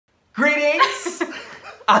Greetings!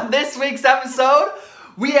 On this week's episode,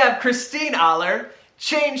 we have Kristine Oller,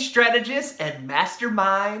 change strategist and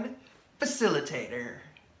mastermind facilitator.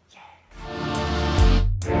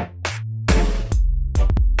 Yeah.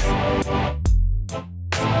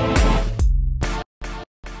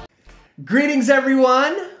 Greetings,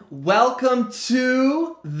 everyone. Welcome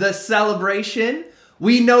to the celebration.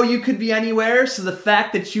 We know you could be anywhere, so the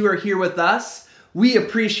fact that you are here with us, we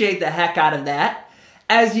appreciate the heck out of that.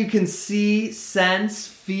 As you can see, sense,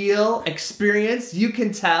 feel, experience, you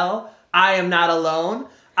can tell I am not alone.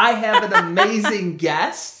 I have an amazing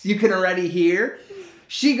guest. You can already hear.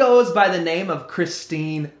 She goes by the name of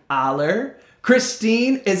Kristine Oller.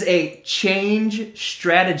 Kristine is a change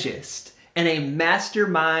strategist and a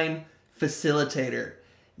mastermind facilitator.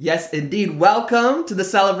 Yes, indeed. Welcome to the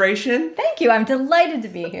celebration. Thank you. I'm delighted to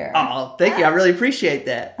be here. Oh, thank you. I really appreciate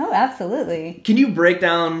that. Oh, absolutely. Can you break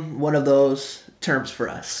down one of those terms for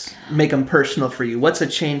us? Make them personal for you. What's a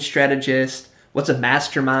change strategist? What's a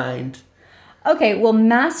mastermind? Okay, well,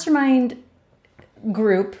 mastermind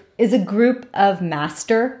group is a group of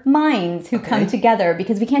master minds who come together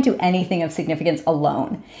because we can't do anything of significance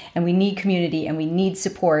alone. And we need community and we need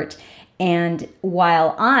support. And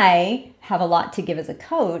while I have a lot to give as a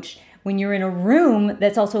coach, when you're in a room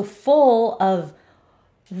that's also full of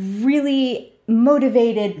really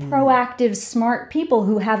motivated, proactive, smart people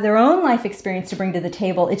who have their own life experience to bring to the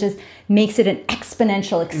table, it just makes it an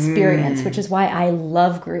exponential experience, which is why I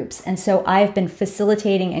love groups. And so I've been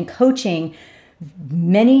facilitating and coaching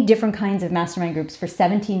many different kinds of mastermind groups for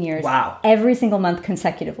 17 years. Wow. Every single month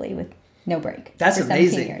consecutively with no break. That's for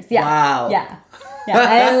amazing. 17 years. Yeah. Wow. Yeah. Yeah,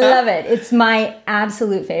 I love it. It's my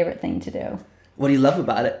absolute favorite thing to do. What do you love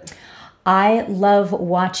about it? I love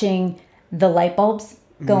watching the light bulbs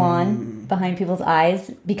go on behind people's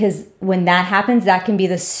eyes, because when that happens, that can be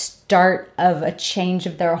the start of a change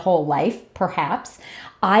of their whole life, perhaps.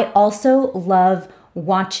 I also love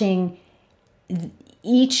watching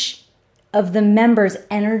each of the members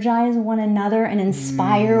energize one another and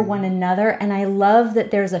inspire one another. And I love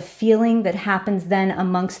that there's a feeling that happens then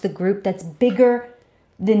amongst the group that's bigger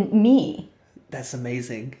than me. That's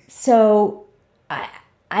amazing. So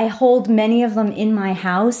I hold many of them in my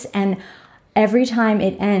house, and every time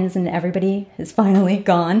it ends and everybody is finally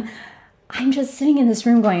gone, I'm just sitting in this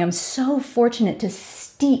room going, I'm so fortunate to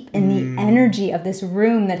steep in the energy of this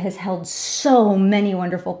room that has held so many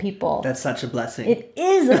wonderful people. That's such a blessing. It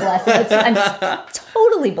is a blessing. I'm just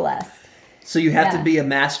totally blessed. So you have to be a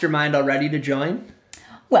mastermind already to join?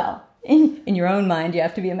 Well, in your own mind, you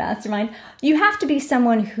have to be a mastermind. You have to be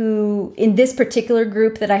someone who, in this particular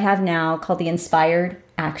group that I have now called the Inspired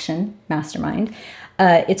Action Mastermind,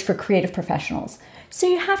 it's for creative professionals. So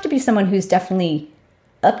you have to be someone who's definitely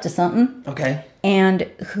up to something. Okay. And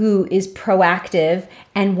who is proactive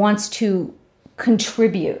and wants to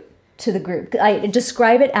contribute to the group. I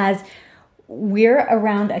describe it as we're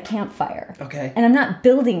around a campfire. Okay. And I'm not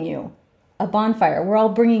building you a bonfire. We're all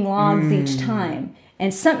bringing logs each time.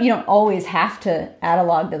 And some, you don't always have to add a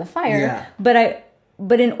log to the fire. Yeah.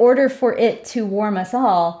 But in order for it to warm us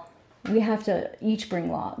all, we have to each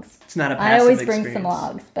bring logs. It's not a passive I always experience. bring some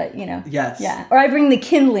logs, but Yes. Yeah. Or I bring the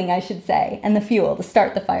kindling, I should say, and the fuel to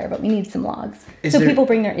start the fire, but we need some logs. People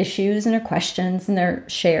bring their issues and their questions and their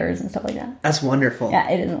shares and stuff like that. That's wonderful. Yeah,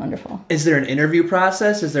 it is wonderful. Is there an interview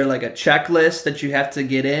process? Is there like a checklist that you have to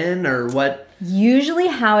get in, or what? Usually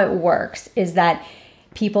how it works is that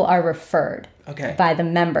people are referred by the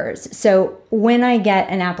members. So when I get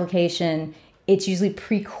an application, it's usually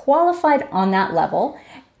pre-qualified on that level.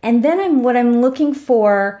 And then what I'm looking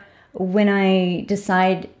for when I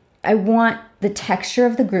decide I want the texture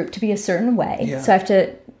of the group to be a certain way. Yeah. So I have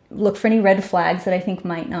to look for any red flags that I think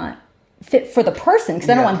might not fit for the person, because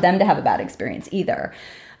I don't want them to have a bad experience either.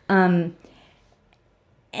 And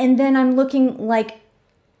then I'm looking like,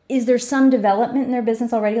 is there some development in their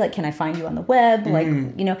business already? Like, can I find you on the web? Like,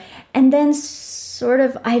 and then sort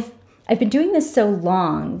of I've been doing this so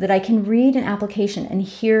long that I can read an application and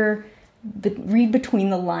read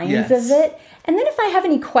between the lines of it. And then if I have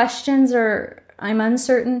any questions or I'm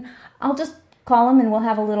uncertain, I'll just call them and we'll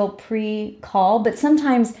have a little pre-call. But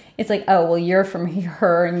sometimes it's like, oh, well, you're from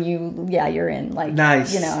her and you're in. Like,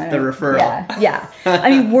 nice. The referral. Yeah.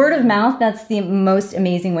 I mean, word of mouth, that's the most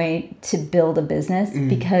amazing way to build a business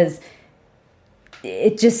because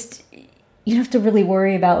it just, you don't have to really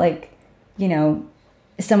worry about is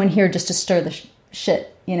someone here just to stir the shit.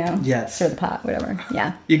 Yes. Stir the pot, whatever.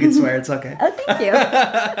 Yeah. You can swear, it's okay. Oh, thank you.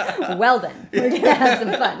 Well then, we're going to have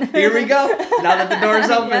some fun. Here we go. Now that the door's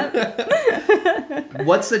open.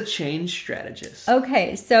 What's a change strategist?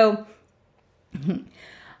 Okay, so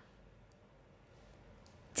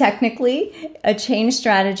technically, a change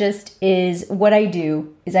strategist is what I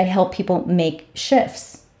do is I help people make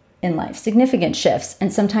shifts in life, significant shifts.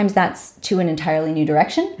 And sometimes that's to an entirely new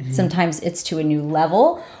direction. Mm-hmm. Sometimes it's to a new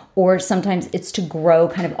level, or sometimes it's to grow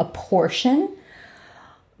kind of a portion.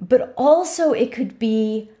 But also it could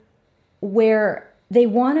be where they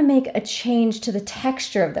want to make a change to the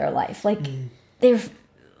texture of their life. Like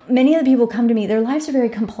many of the people come to me, their lives are very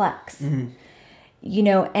complex, and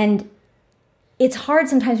it's hard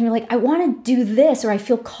sometimes when you're like, I want to do this, or I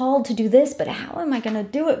feel called to do this, but how am I going to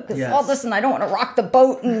do it? Because all this, and I don't want to rock the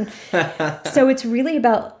boat. And so it's really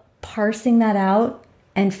about parsing that out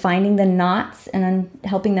and finding the knots and then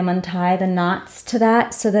helping them untie the knots to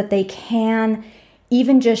that so that they can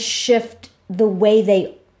even just shift the way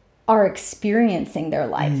they are experiencing their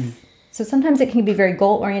life. So sometimes it can be very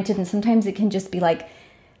goal-oriented, and sometimes it can just be like,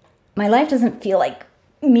 my life doesn't feel like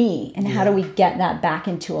me, and how do we get that back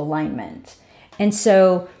into alignment? And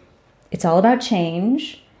so it's all about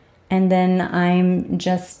change. And then I'm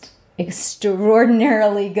just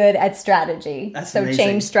extraordinarily good at strategy. That's so amazing.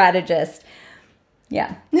 Change strategist.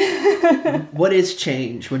 Yeah. What is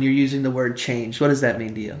change when you're using the word change? What does that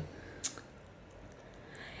mean to you?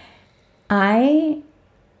 I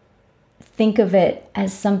think of it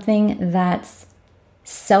as something that's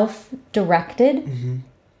self-directed. Mm-hmm.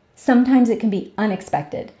 Sometimes it can be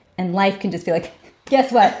unexpected. And life can just be like,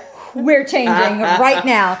 guess what? We're changing right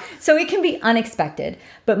now. So it can be unexpected.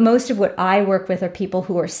 But most of what I work with are people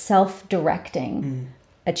who are self-directing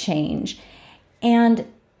a change. And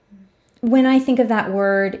when I think of that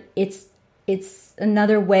word, it's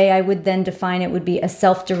another way I would then define it would be a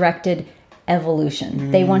self-directed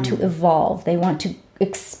evolution. They want to evolve. They want to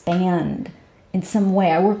expand in some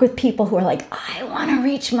way. I work with people who are like, I want to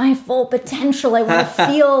reach my full potential. I want to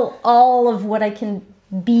feel all of what I can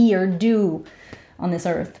be or do on this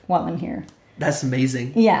earth while I'm here. That's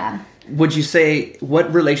amazing. Yeah. Would you say,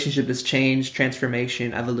 what relationship is change,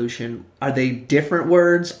 transformation, evolution? Are they different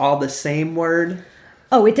words, all the same word?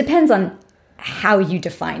 Oh, it depends on how you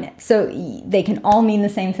define it. So they can all mean the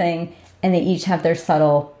same thing, and they each have their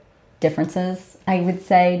subtle differences, I would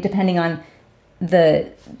say, depending on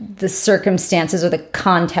the circumstances or the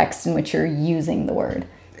context in which you're using the word.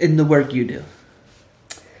 In the work you do.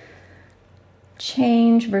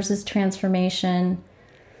 Change versus transformation.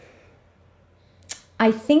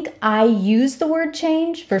 I think I use the word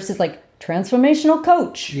change versus like transformational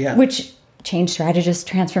coach, which change strategist,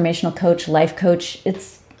 transformational coach, life coach,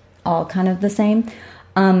 it's all kind of the same.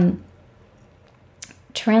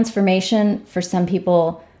 Transformation for some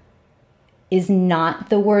people is not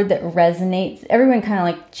the word that resonates. Everyone kind of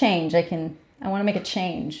like change. I want to make a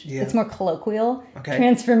change. Yeah. It's more colloquial. Okay.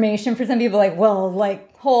 Transformation for some people, like, well,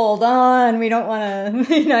 like, hold on. We don't want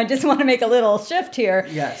to, I just want to make a little shift here.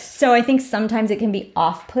 Yes. So I think sometimes it can be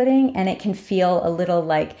off-putting, and it can feel a little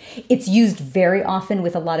like it's used very often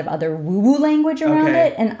with a lot of other woo-woo language around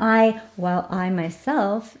it. And while I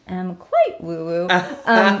myself am quite woo-woo,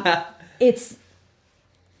 I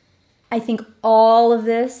think all of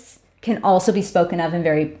this can also be spoken of in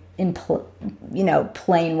very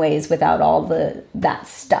plain ways without all that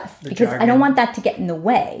stuff, because jargon. I don't want that to get in the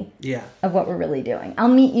way of what we're really doing. I'll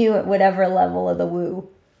meet you at whatever level of the woo,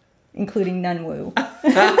 including non-woo.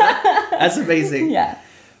 That's amazing. Yeah.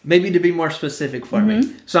 Maybe to be more specific for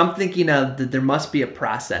me. So I'm thinking of that there must be a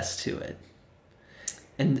process to it.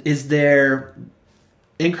 And is there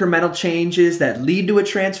incremental changes that lead to a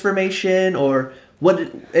transformation, or what?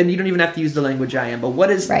 And you don't even have to use the language I am, but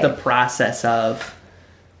what is the process of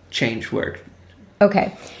change work?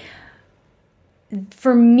 Okay.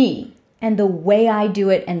 For me, and the way I do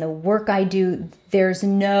it and the work I do, there's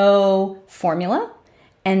no formula,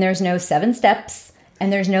 and there's no 7 steps,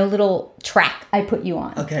 and there's no little track I put you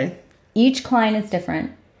on. Okay. Each client is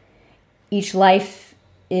different. Each life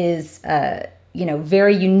is,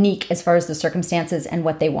 very unique as far as the circumstances and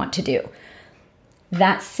what they want to do.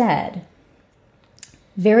 That said,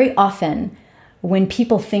 very often when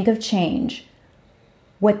people think of change,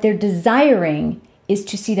 what they're desiring is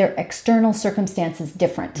to see their external circumstances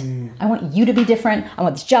different. I want you to be different. I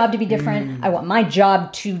want this job to be different. I want my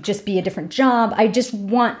job to just be a different job. I just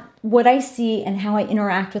want what I see and how I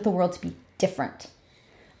interact with the world to be different.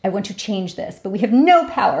 I want to change this, but we have no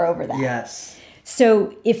power over that. Yes.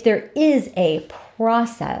 So if there is a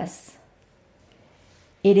process,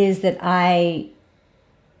 it is that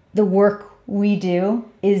the work we do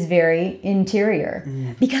is very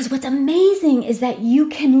interior. Because what's amazing is that you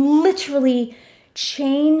can literally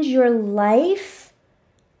change your life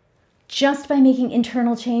just by making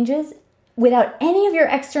internal changes without any of your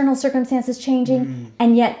external circumstances changing.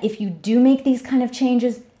 And yet, if you do make these kind of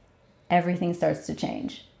changes, everything starts to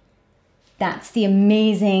change. That's the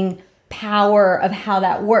amazing power of how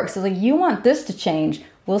that works. So like, you want this to change,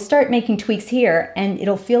 we'll start making tweaks here, and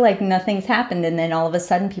it'll feel like nothing's happened. And then all of a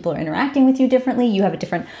sudden people are interacting with you differently. You have a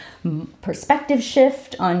different perspective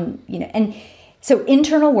shift on, and so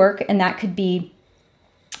internal work, and that could be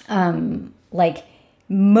like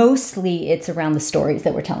mostly it's around the stories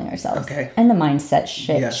that we're telling ourselves, and the mindset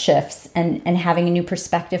shifts and having a new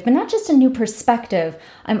perspective, but not just a new perspective.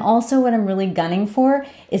 What I'm really gunning for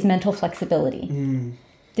is mental flexibility.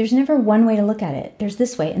 There's never one way to look at it. There's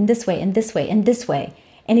this way and this way and this way and this way.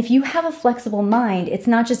 And if you have a flexible mind, it's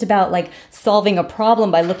not just about like solving a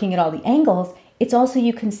problem by looking at all the angles. It's also,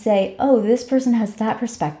 you can say, oh, this person has that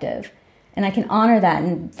perspective, and I can honor that,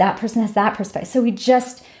 and that person has that perspective.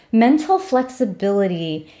 So mental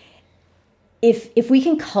flexibility, if we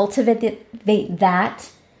can cultivate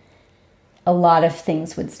that, a lot of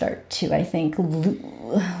things would start to, I think,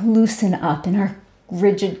 loosen up in our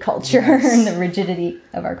rigid culture and the rigidity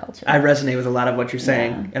of our culture. I resonate with a lot of what you're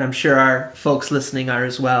saying, and I'm sure our folks listening are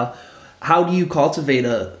as well. How do you cultivate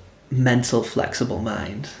a mental flexible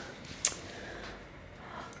mind?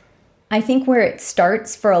 I think where it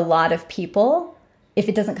starts for a lot of people, if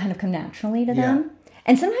it doesn't kind of come naturally to them,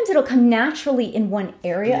 and sometimes it'll come naturally in one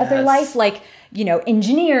area of their life, like,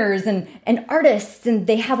 engineers and artists, and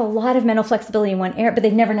they have a lot of mental flexibility in one area, but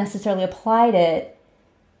they've never necessarily applied it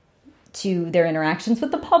to their interactions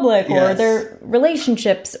with the public or their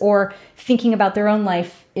relationships or thinking about their own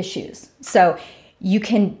life issues. So you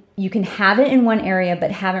can have it in one area,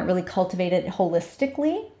 but haven't really cultivated it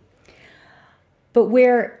holistically. But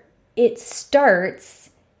where it starts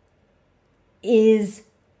is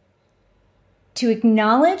to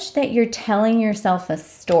acknowledge that you're telling yourself a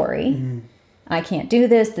story. I can't do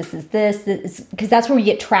this. This is because that's where we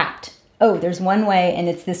get trapped. Oh, there's one way and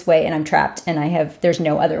it's this way and I'm trapped and there's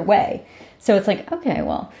no other way. So it's like, okay,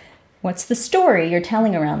 well, what's the story you're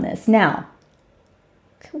telling around this? Now,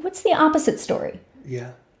 what's the opposite story?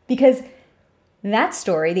 Yeah. Because that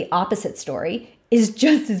story, the opposite story, is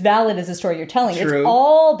just as valid as the story you're telling. True. It's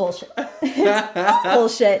all bullshit. It's all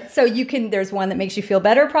bullshit. So there's one that makes you feel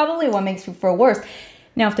better, probably, one makes you feel worse.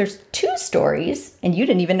 Now, if there's two stories and you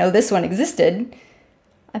didn't even know this one existed,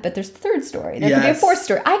 I bet there's a third story. There could be a fourth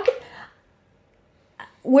story.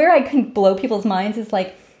 Where I can blow people's minds is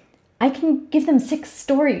like, I can give them 6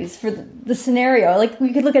 stories for the scenario. Like,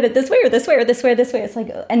 we could look at it this way or this way or this way or this way. It's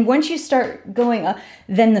like, and once you start going,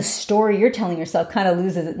 then the story you're telling yourself kind of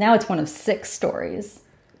loses it. Now it's one of 6 stories.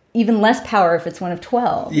 Even less power if it's one of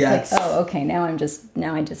 12. Yes. It's like, oh, okay, now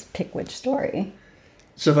I just pick which story.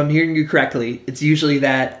 So if I'm hearing you correctly, it's usually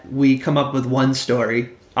that we come up with one story,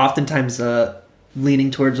 oftentimes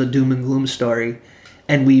leaning towards a doom and gloom story,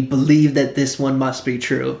 and we believe that this one must be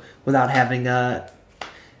true without having a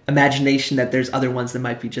imagination that there's other ones that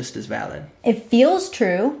might be just as valid. It feels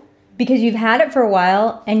true because you've had it for a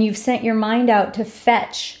while and you've sent your mind out to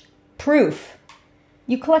fetch proof.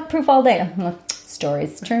 You collect proof all day.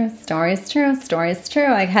 Story's true, story's true, story's true.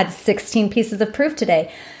 I had 16 pieces of proof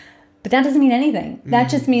today. But that doesn't mean anything. That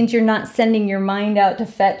just means you're not sending your mind out to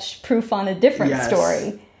fetch proof on a different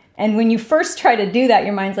story. And when you first try to do that,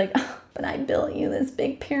 your mind's like, oh, but I built you this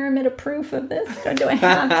big pyramid of proof of this. Do I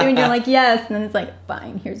have to? And you're like, yes. And then it's like,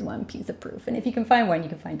 fine, here's one piece of proof. And if you can find one, you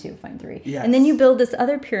can find 2, find 3. Yes. And then you build this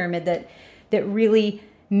other pyramid that really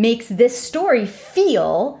makes this story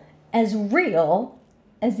feel as real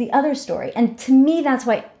as the other story. And to me, that's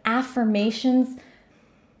why affirmations,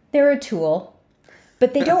 they're a tool,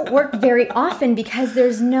 but they don't work very often because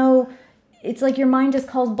it's like your mind just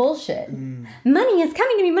calls bullshit. Money is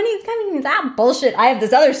coming to me. Money is coming to me. That bullshit. I have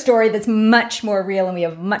this other story that's much more real and we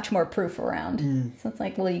have much more proof around. So it's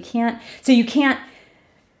like, well, you can't,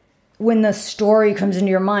 when the story comes into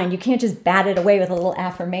your mind, you can't just bat it away with a little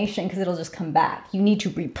affirmation because it'll just come back. You need to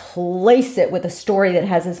replace it with a story that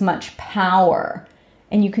has as much power,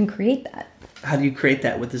 and you can create that. How do you create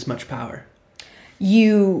that with as much power?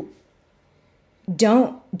 You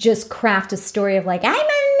don't just craft a story of like, I'm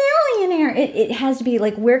a millionaire. It has to be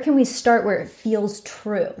like, where can we start where it feels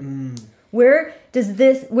true? Where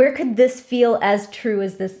could this feel as true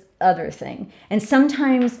as this other thing? And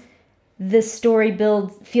sometimes this story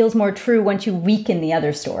feels more true once you weaken the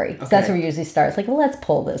other story. So that's where we usually start. It's like, well, let's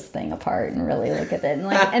pull this thing apart and really look at it.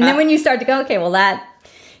 And then when you start to go, okay, well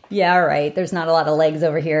all right, there's not a lot of legs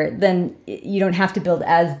over here. Then you don't have to build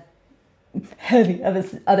as heavy of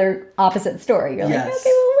this other opposite story. You're like, okay,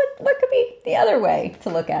 well, what could be the other way to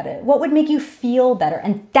look at it? What would make you feel better?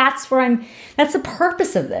 And that's the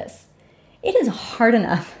purpose of this. It is hard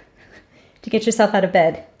enough to get yourself out of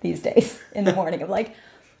bed these days in the morning of like,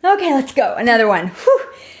 okay, let's go. Another one. Whew.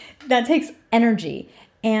 that takes energy.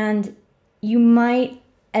 And you might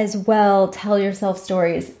as well tell yourself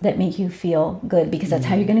stories that make you feel good, because that's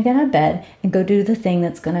how you're going to get out of bed and go do the thing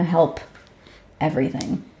that's going to help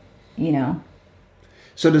everything, you know?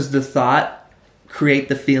 So does the thought create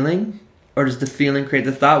the feeling, or does the feeling create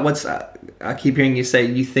the thought? What's I keep hearing you say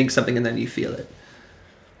you think something and then you feel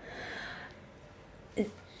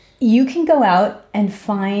it. You can go out and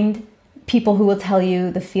find people who will tell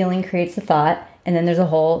you the feeling creates the thought, and then there's a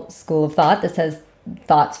whole school of thought that says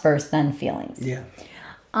thoughts first, then feelings. Yeah.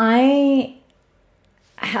 I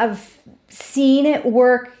have seen it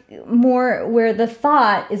work more where the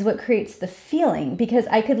thought is what creates the feeling, because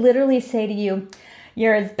I could literally say to you,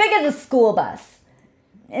 you're as big as a school bus.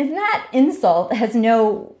 If that insult has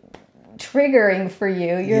no triggering for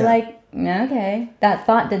you, you're like, okay, that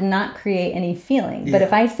thought did not create any feeling. But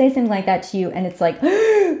if I say something like that to you and it's like,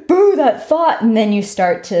 boo, that thought, and then you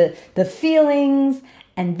start to the feelings,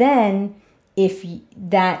 and then if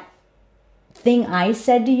that thing I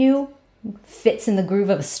said to you fits in the groove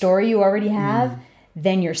of a story you already have,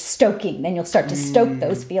 then you're stoking. Then you'll start to stoke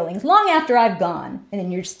those feelings long after I've gone. And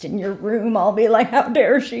then you're just in your room, I'll be like, how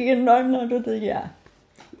dare she? And I'm not with it. Yeah.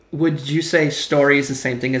 Would you say story is the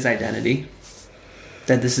same thing as identity?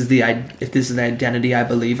 That if this is the identity I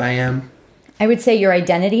believe I am? I would say your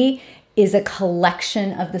identity is a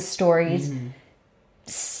collection of the stories,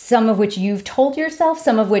 some of which you've told yourself,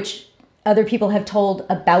 some of which other people have told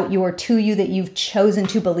about you or to you that you've chosen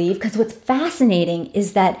to believe. Because what's fascinating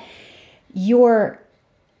is that your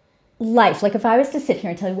life, like if I was to sit here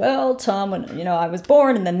and tell you, well, Tom, when I was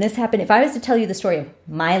born and then this happened, if I was to tell you the story of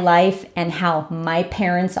my life and how my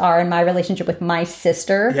parents are and my relationship with my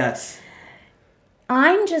sister,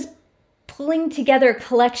 I'm just pulling together a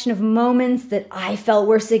collection of moments that I felt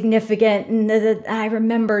were significant and that I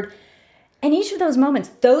remembered. And each of those moments,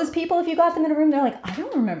 those people, if you got them in a room, they're like, I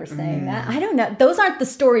don't remember saying that. I don't know. Those aren't the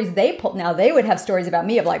stories they pull. Now, they would have stories about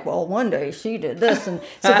me of like, well, one day she did this. And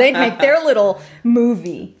so they'd make their little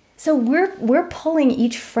movie. So we're pulling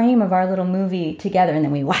each frame of our little movie together, and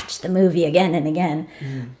then we watch the movie again and again.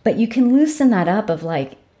 But you can loosen that up of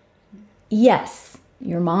like, yes,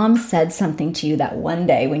 your mom said something to you that one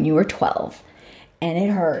day when you were 12, and it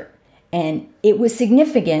hurt. And it was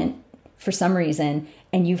significant for some reason,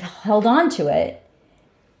 and you've held on to it.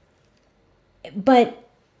 But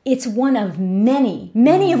it's one of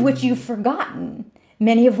many of which you've forgotten.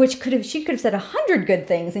 Many of which she could have said 100 good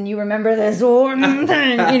things, and you remember this one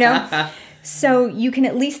thing, So you can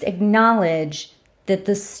at least acknowledge that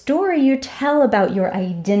the story you tell about your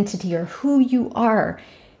identity or who you are,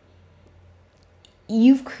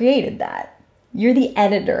 you've created that. You're the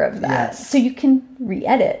editor of that. Yes. So you can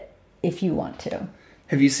re-edit if you want to.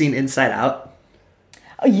 Have you seen Inside Out?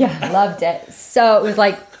 Oh, yeah, loved it. So it was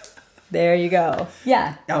like, there you go.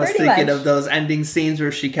 Yeah. I was thinking of those ending scenes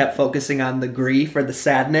where she kept focusing on the grief or the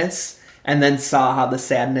sadness, and then saw how the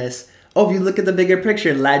sadness, if you look at the bigger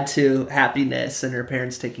picture, led to happiness and her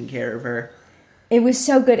parents taking care of her. It was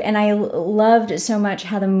so good. And I loved so much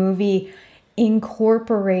how the movie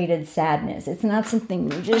incorporated sadness. It's not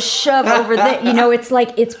something you just shove over there. It's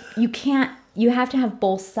like, you have to have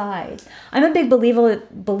both sides. I'm a big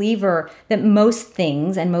believer that most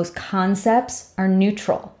things and most concepts are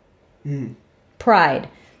neutral. Pride,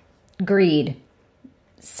 greed,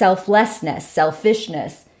 selflessness,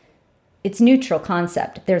 selfishness. It's neutral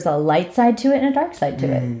concept. There's a light side to it and a dark side to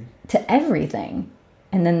it, to everything.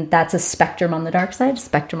 And then that's a spectrum on the dark side,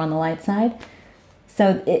 spectrum on the light side.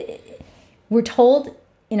 So we're told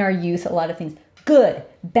in our youth a lot of things, good,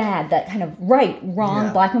 bad, that kind of right,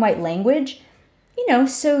 wrong, black and white language.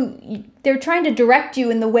 So they're trying to direct you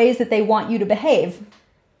in the ways that they want you to behave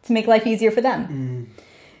to make life easier for them.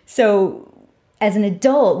 So as an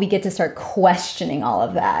adult, we get to start questioning all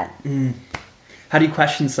of that. How do you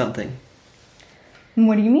question something?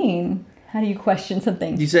 What do you mean? How do you question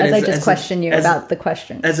something? You said I just question you about the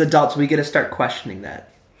question. As adults, we get to start questioning that.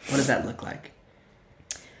 What does that look like?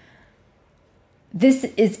 This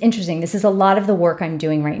is interesting. This is a lot of the work I'm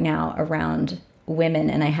doing right now around women.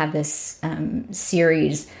 And I have this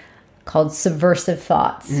series called Subversive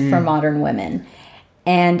Thoughts for Modern Women.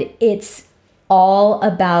 And it's all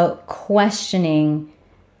about questioning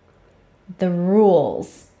the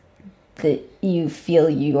rules that you feel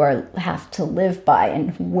you have to live by,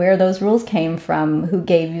 and where those rules came from, who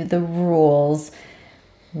gave you the rules,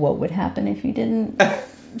 what would happen if you didn't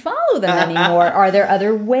follow them anymore. Are there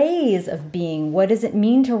other ways of being? What does it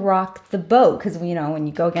mean to rock the boat? Because, when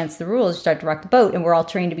you go against the rules, you start to rock the boat, and we're all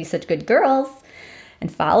trained to be such good girls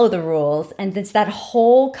and follow the rules. And it's that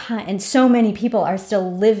whole and so many people are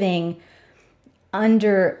still living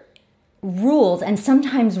under rules, and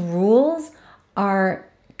sometimes rules are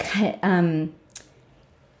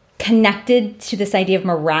connected to this idea of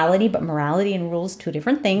morality, but morality and rules, two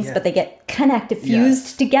different things, but they get connected,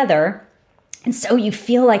 fused together. And so you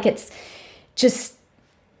feel like it's just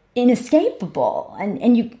inescapable.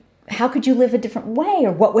 And you, how could you live a different way?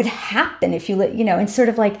 Or what would happen if you live, and sort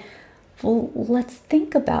of like, well, let's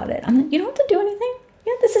think about it. You don't have to do anything.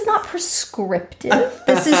 This is not prescriptive.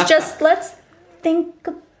 This is just, let's think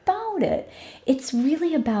about it. It's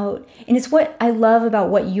really about, and it's what I love about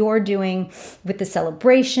what you're doing with the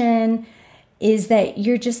celebration, is that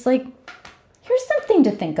you're just like, here's something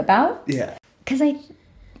to think about. Yeah. Because I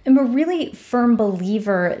am a really firm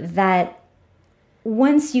believer that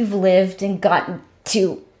once you've lived and gotten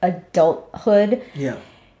to adulthood,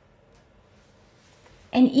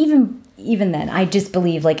 and even then, I just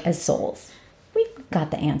believe, like, as souls, we've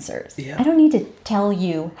got the answers. Yeah. I don't need to tell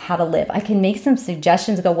you how to live. I can make some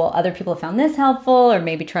suggestions, go, well, other people have found this helpful, or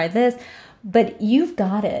maybe try this, but you've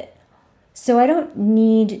got it. So I don't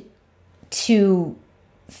need to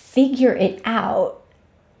figure it out,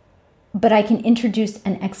 but I can introduce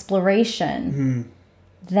an exploration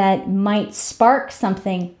that might spark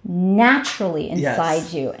something naturally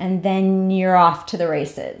inside you, and then you're off to the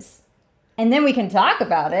races. And then we can talk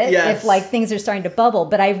about it if, like, things are starting to bubble.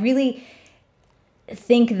 But I really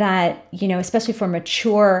think that, especially for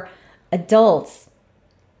mature adults,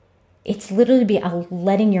 it's literally be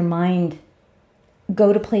letting your mind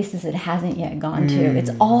go to places it hasn't yet gone to. It's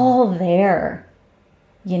all there,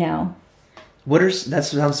 That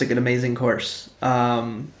sounds like an amazing course.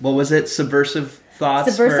 What was it? Subversive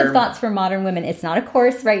Thoughts for Modern Women. It's not a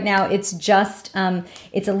course right now. It's just,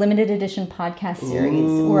 it's a limited edition podcast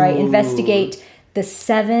series where I investigate the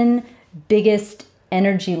 7 biggest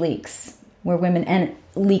energy leaks where women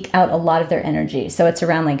leak out a lot of their energy. So it's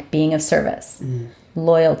around, like, being of service,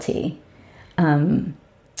 loyalty,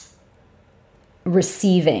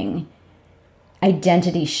 receiving,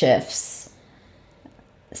 identity shifts,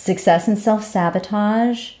 success and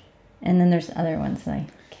self-sabotage, and then there's other ones that I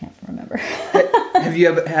can't remember. Have you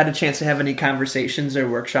ever had a chance to have any conversations or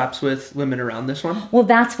workshops with women around this one? Well,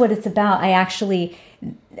 that's what it's about. I actually,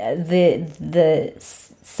 the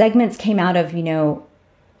segments came out of,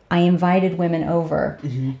 I invited women over,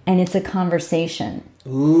 and it's a conversation.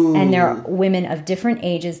 Ooh. And there are women of different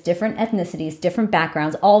ages, different ethnicities, different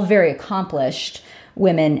backgrounds, all very accomplished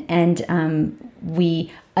women, and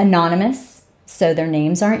we anonymous, so their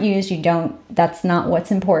names aren't used. That's not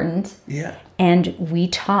what's important. Yeah. And we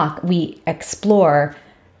talk, we explore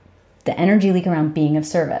the energy leak around being of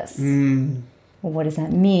service. Well, what does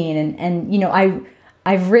that mean? And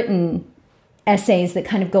I've written essays that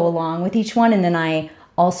kind of go along with each one, and then I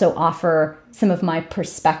also offer some of my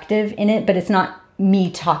perspective in it, but it's not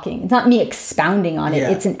me talking. It's not me expounding on it.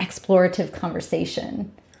 It's an explorative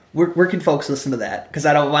conversation. Where can folks listen to that? Because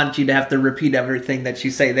I don't want you to have to repeat everything that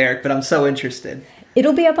you say there, but I'm so interested.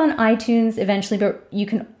 It'll be up on iTunes eventually, but you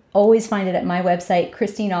can always find it at my website,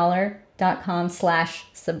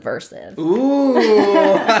 KristineOller.com/subversive. Ooh,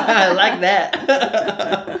 I like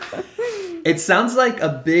that. It sounds like a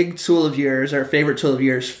big tool of yours, or a favorite tool of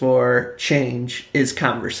yours for change, is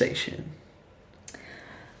conversation.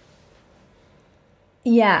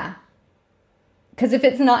 Yeah. Because if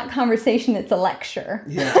it's not conversation, it's a lecture.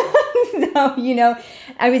 Yeah. So,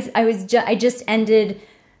 I just ended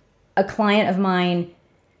a client of mine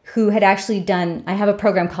who had actually I have a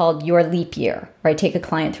program called Your Leap Year, where I take a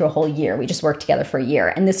client through a whole year. We just work together for a year.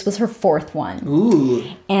 And this was her 4th one. Ooh.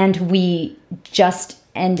 And we just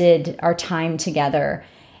ended our time together.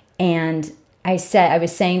 And I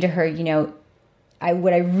was saying to her,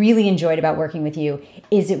 what I really enjoyed about working with you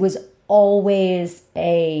is it was always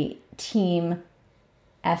a team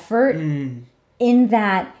effort in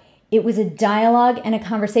that it was a dialogue and a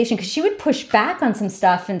conversation, because she would push back on some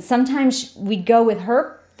stuff, and sometimes we'd go with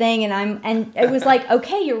her thing, and it was like,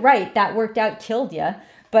 okay, you're right, that worked out, killed you,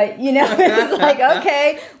 but it's like,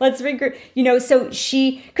 okay, let's regroup, so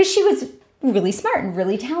because she was really smart and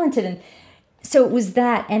really talented, and so it was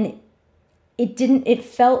that, and it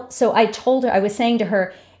felt, so I told her, I was saying to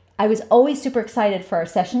her, I was always super excited for our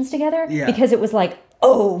sessions together, because it was like,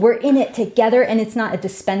 oh, we're in it together, and it's not a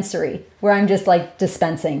dispensary where I'm just like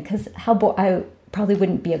dispensing, because I probably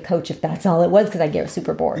wouldn't be a coach if that's all it was, because I'd get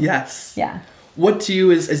super bored. Yes. Yeah. What to you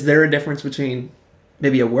is there a difference between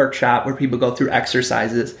maybe a workshop where people go through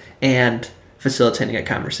exercises and facilitating a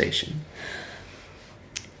conversation?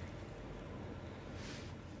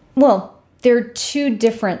 Well, they're 2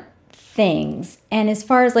 different things. And as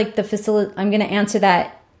far as like I'm going to answer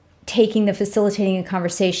that, taking the facilitating a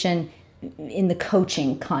conversation in the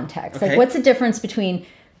coaching context. Okay. Like, what's the difference between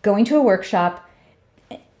going to a workshop,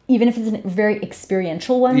 even if it's a very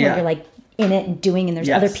experiential one where you're like in it and doing and there's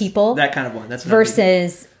other people. That kind of one. That's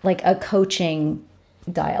versus like a coaching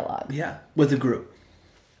dialogue. Yeah. With a group.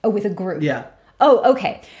 Oh, with a group. Yeah. Oh,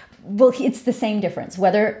 okay. Well, it's the same difference.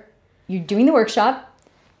 Whether you're doing the workshop,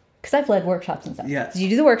 because I've led workshops and stuff. Yes. So you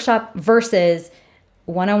do the workshop versus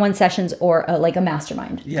one-on-one sessions or like a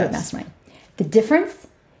mastermind. Yes. A mastermind. The difference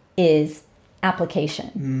is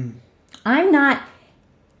application. I'm not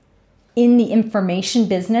in the information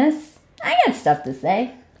business. I got stuff to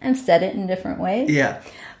say. I've said it in different ways. Yeah.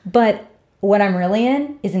 But what I'm really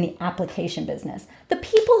in is in the application business. The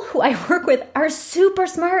people who I work with are super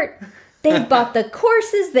smart. They've bought the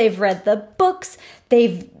courses. They've read the books.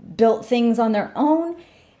 They've built things on their own.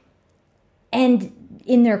 And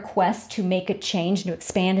in their quest to make a change, to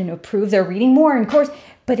expand and to improve, they're reading more and course.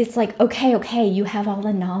 But it's like, okay, you have all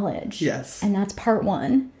the knowledge. Yes. And that's part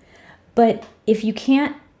one. But if you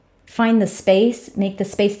can't find the space, make the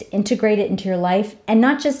space to integrate it into your life, and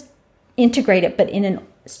not just integrate it, but in a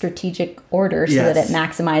strategic order so that it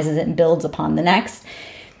maximizes it and builds upon the next.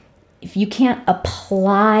 If you can't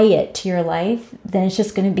apply it to your life, then it's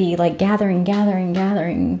just going to be like gathering,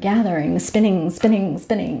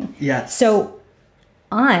 spinning. Yes. So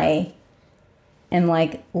I am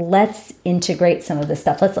like, let's integrate some of this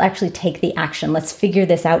stuff. Let's actually take the action. Let's figure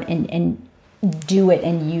this out and do it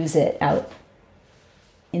and use it out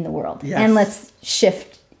in the world. Yes. And let's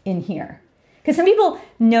shift in here. Because some people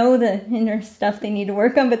know the inner stuff they need to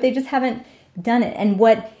work on, but they just haven't done it. And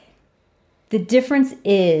what the difference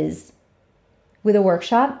is with a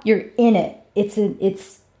workshop, you're in it. It's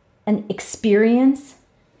an experience.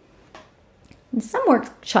 And some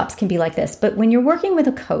workshops can be like this, but when you're working with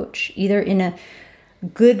a coach, either in a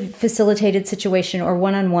good facilitated situation or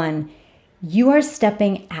one-on-one, you are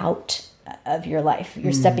stepping out of your life.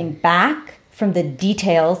 You're stepping back from the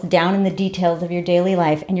details, down in the details of your daily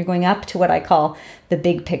life, and you're going up to what I call the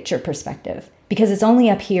big picture perspective. Because it's only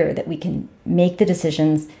up here that we can make the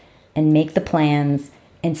decisions and make the plans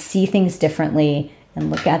and see things differently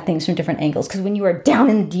and look at things from different angles. Because when you are down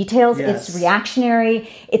in the details, it's reactionary,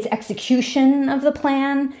 it's execution of the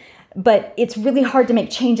plan, but it's really hard to make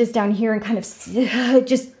changes down here and kind of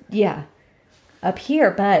just, up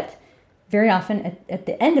here. But very often at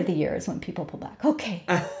the end of the year is when people pull back. Okay,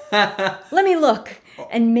 let me look.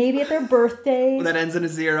 And maybe at their birthdays. Well, that ends in a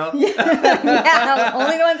 0. Yeah,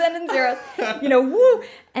 only the ones end in zeros. Woo.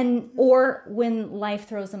 Or when life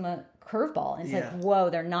throws them a curveball. And it's like, whoa,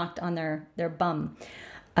 they're knocked on their bum.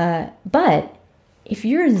 But if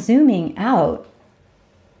you're zooming out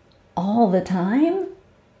all the time,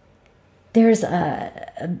 there's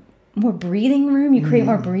a more breathing room. You create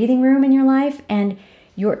more breathing room in your life, and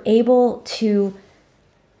you're able to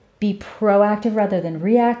be proactive rather than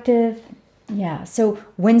reactive. Yeah. So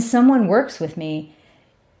when someone works with me,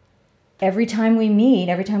 every time we meet,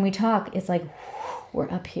 every time we talk, it's like,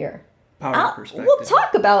 we're up here. Power perspective. We'll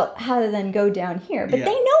talk about how to then go down here, but they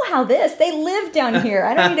know how they live down here.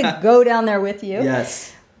 I don't need to go down there with you.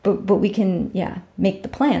 Yes. But we can, make the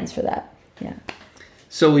plans for that. Yeah.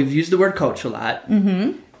 So we've used the word coach a lot.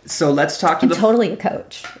 Mm-hmm. So let's talk to I'm totally a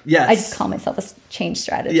coach. Yes. I just call myself a change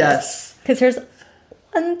strategist. Yes. Because there's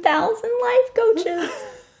 1,000 life coaches.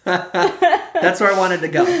 That's where I wanted to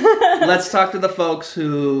go. Let's talk to the folks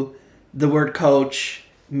who the word coach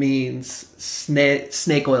means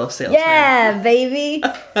snake oil salesman. Yeah, baby.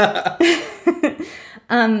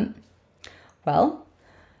 Well,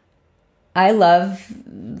 I love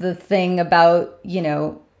the thing about,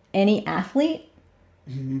 any athlete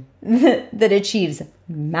that achieves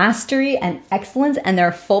mastery and excellence and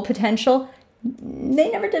their full potential. They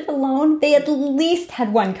never did it alone. They at least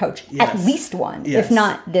had one coach, at least one, if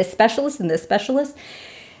not this specialist and this specialist.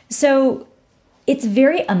 So it's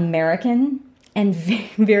very American and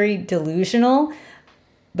very delusional,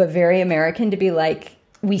 but very American to be like,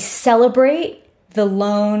 we celebrate the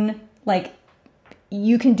lone, like,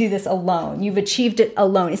 you can do this alone. You've achieved it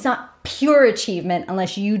alone. It's not pure achievement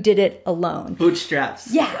unless you did it alone.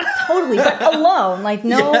 Bootstraps. Yeah, totally. But alone, like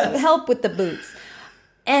no help with the boots.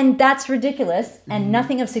 And that's ridiculous. And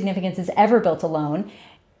nothing of significance is ever built alone.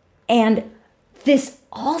 And this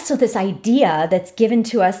idea that's given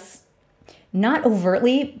to us, not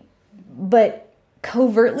overtly, but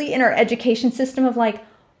covertly in our education system of like,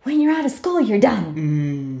 when you're out of school, you're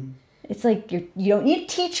done. It's like you don't need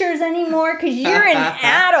teachers anymore because you're an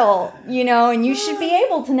adult, and you should be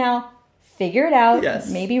able to now figure it out,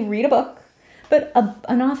 maybe read a book. But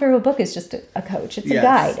an author of a book is just a coach. It's a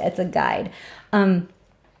guide. It's a guide.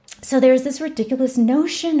 So there's this ridiculous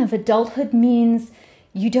notion of adulthood means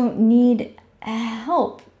you don't need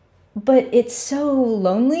help but it's so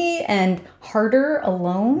lonely and harder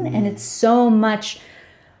alone. And it's so much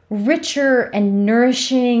richer and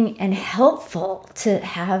nourishing and helpful to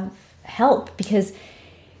have help, because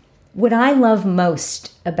what I love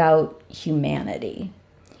most about humanity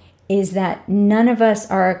is that none of us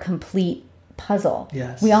are a complete puzzle.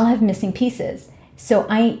 Yes. We all have missing pieces. So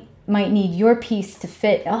I might need your piece to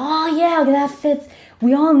fit. Oh yeah, that fits.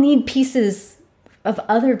 We all need pieces of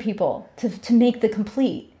other people to make the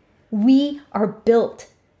complete. We are built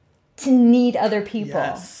to need other people.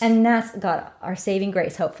 Yes. And that's, God, our saving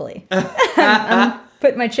grace, hopefully. I'm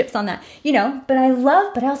putting my chips on that. But I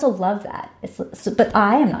also love that. But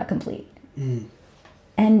I am not complete.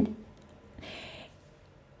 And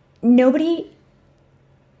nobody...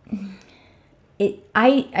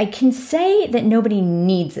 I can say that nobody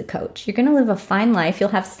needs a coach. You're going to live a fine life. You'll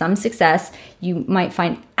have some success. You might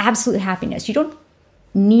find absolute happiness. You don't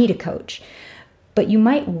need a coach. But you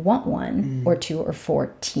might want one or two or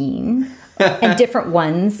 14 and different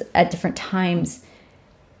ones at different times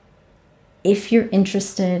if you're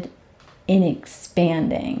interested in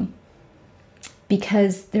expanding.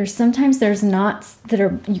 Because sometimes there's knots that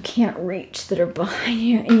you can't reach, that are behind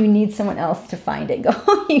you, and you need someone else to find it. Go,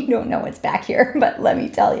 you don't know what's back here, but let me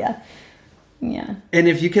tell you. Yeah. And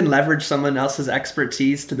if you can leverage someone else's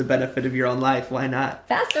expertise to the benefit of your own life, why not?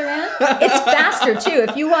 Faster, man. It's faster, too.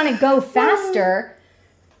 If you want to go faster,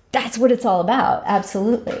 that's what it's all about.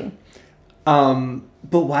 Absolutely. But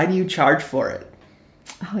why do you charge for it?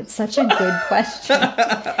 Oh, it's such a good question.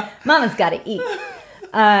 Mama's got to eat.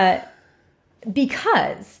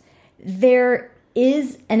 Because there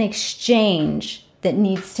is an exchange that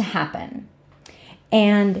needs to happen.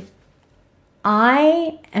 And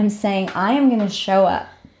I am saying I am going to show up.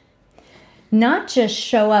 Not just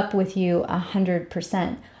show up with you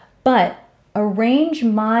 100%, but arrange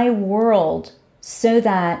my world so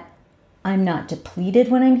that I'm not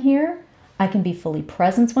depleted when I'm here. I can be fully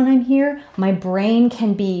present when I'm here. My brain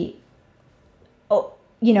can be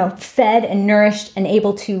fed and nourished and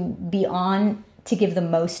able to be on to give the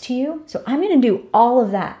most to you. So I'm going to do all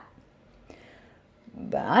of that.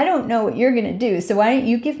 But I don't know what you're going to do. So why don't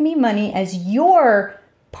you give me money as your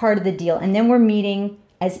part of the deal? And then we're meeting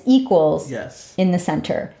as equals in the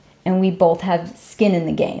center. And we both have skin in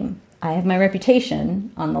the game. I have my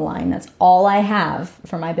reputation on the line. That's all I have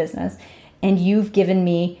for my business. And you've given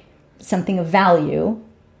me something of value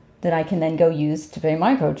that I can then go use to pay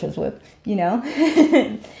my coaches with,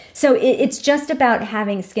 So it's just about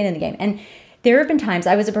having skin in the game. And there have been times,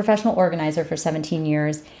 I was a professional organizer for 17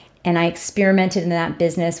 years, and I experimented in that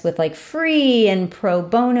business with like free and pro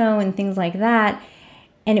bono and things like that.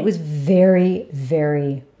 And it was very,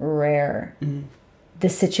 very rare, the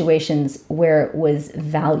situations where it was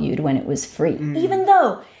valued when it was free. Even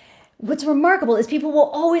though what's remarkable is people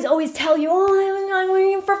will always tell you, I'm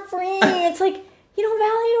doing it for free. It's like, you don't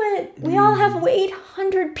value it. We all have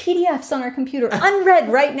 800 PDFs on our computer,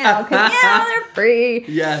 unread right now, because they're free.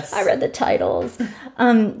 Yes. I read the titles.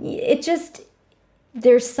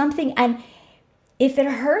 There's something, and if it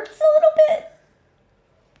hurts a little bit,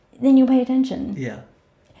 then you pay attention. Yeah.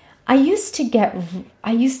 I used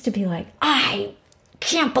to be like, I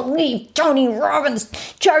can't believe Tony Robbins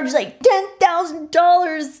charged like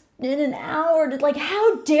 $10,000 in an hour. Like,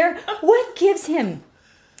 how dare, what gives him?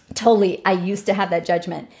 Totally, I used to have that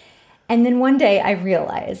judgment. And then one day I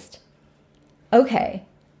realized, okay,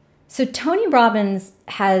 so Tony Robbins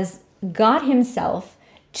has got himself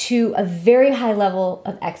to a very high level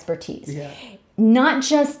of expertise. Yeah. Not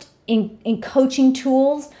just in coaching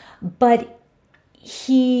tools, but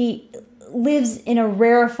he lives in a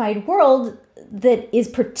rarefied world that is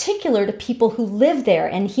particular to people who live there,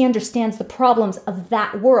 and he understands the problems of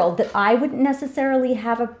that world that I wouldn't necessarily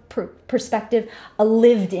have a perspective, a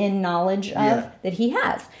lived-in knowledge of that he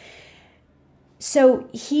has. So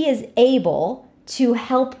he is able to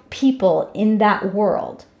help people in that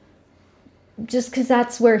world just because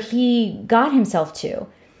that's where he got himself to.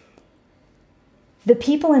 The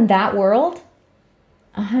people in that world,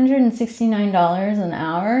 $169 an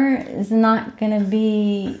hour is not going to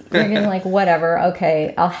be, you're going to like, whatever,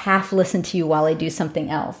 okay, I'll half listen to you while I do something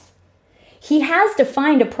else. He has to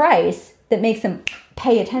find a price that makes him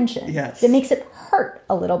pay attention, that makes it hurt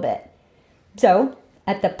a little bit. So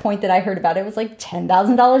at the point that I heard about it, it was like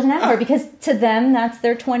 $10,000 an hour because to them, that's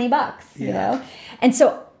their $20, you know? And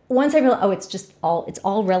so once I realized, it's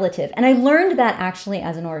all relative. And I learned that actually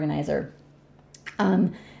as an organizer,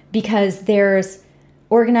 because there's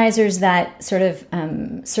organizers that sort of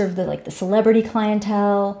serve the celebrity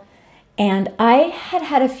clientele. And I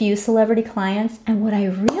had a few celebrity clients. And what I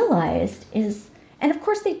realized is, And of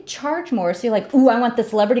course they charge more. So you're like, ooh, I want the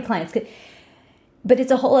celebrity clients. But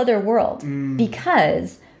it's a whole other world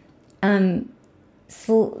because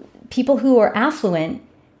people who are affluent,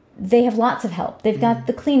 they have lots of help. They've got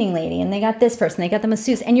the cleaning lady and they got this person, they got the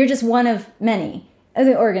masseuse, and you're just one of many,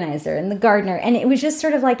 the organizer and the gardener. And it was just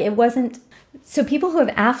sort of like, it wasn't, so people who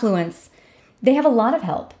have affluence, they have a lot of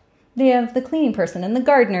help. They have the cleaning person and the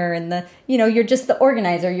gardener and the, you're just the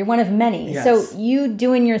organizer. You're one of many. Yes. So you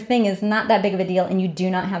doing your thing is not that big of a deal and you do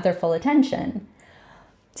not have their full attention.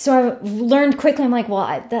 So I learned quickly, I'm like,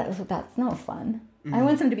 well, that's no fun. I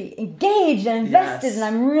want them to be engaged and invested, and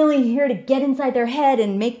I'm really here to get inside their head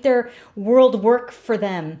and make their world work for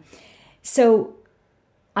them. So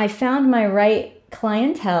I found my right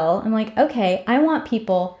clientele. I'm like, okay, I want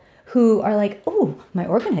people who are like, oh, my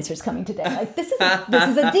organizer's coming today. Like, this is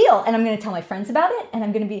a deal. And I'm going to tell my friends about it. And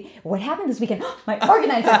I'm going to be, what happened this weekend? Oh, my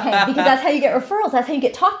organizer came. Because that's how you get referrals. That's how you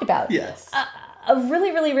get talked about. Yes. A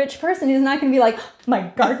really, really rich person is not going to be like, my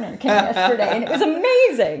gardener came yesterday and it was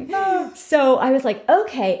amazing. So I was like,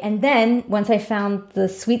 okay. And then once I found the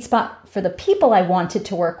sweet spot for the people I wanted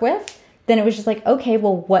to work with, then it was just like, okay,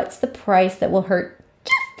 well, what's the price that will hurt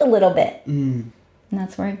just a little bit? And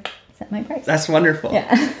that's where I set my price. That's wonderful.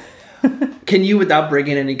 Yeah. Can you, without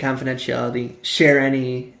breaking any confidentiality, share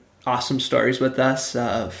any awesome stories with us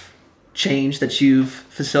of change that you've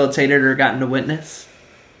facilitated or gotten to witness?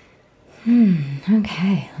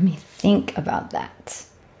 Okay, let me think about that.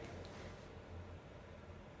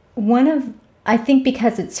 I think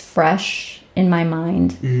because it's fresh in my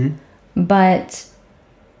mind, but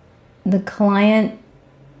the client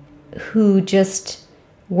who just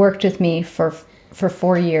worked with me for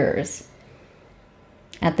 4 years,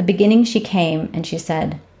 at the beginning she came and she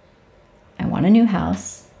said, I want a new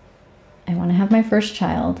house. I want to have my first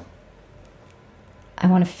child. I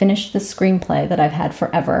want to finish the screenplay that I've had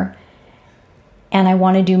forever. And I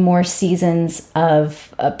want to do more seasons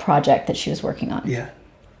of a project that she was working on. Yeah.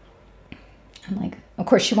 I'm like, of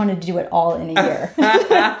course, she wanted to do it all in a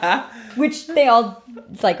year. Which they all,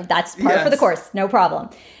 it's like, that's part for the course. No problem.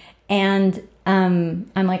 And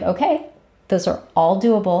I'm like, okay, those are all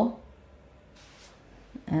doable.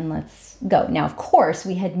 And let's go. Now, of course,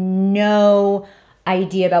 we had no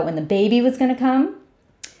idea about when the baby was going to come.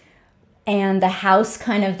 And the house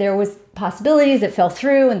there was possibilities. It fell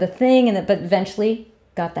through and the thing, but eventually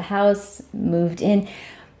got the house, moved in,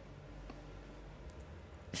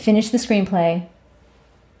 finished the screenplay,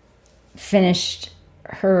 finished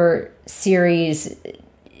her series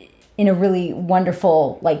in a really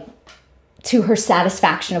wonderful, to her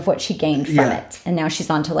satisfaction of what she gained from it. And now she's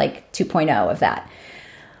on to 2.0 of that.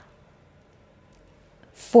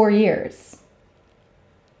 4 years.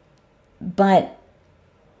 But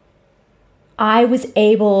I was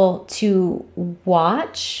able to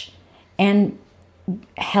watch and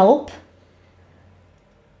help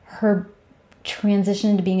her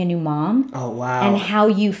transition into being a new mom. Oh, wow. And how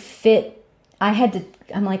you fit.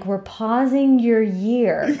 I'm like, we're pausing your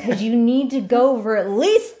year because you need to go over at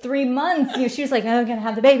least 3 months. She was like, I'm going to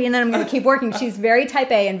have the baby and then I'm going to keep working. She's very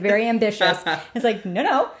type A and very ambitious. It's like,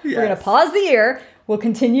 no, we're going to pause the year. We'll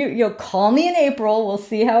continue. You'll call me in April. We'll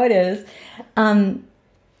see how it is.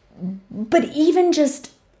 But even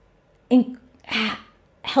just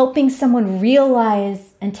helping someone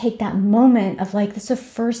realize and take that moment of this is the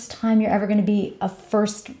first time you're ever going to be a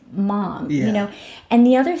first mom, And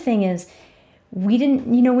the other thing is, we didn't,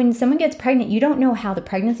 when someone gets pregnant, you don't know how the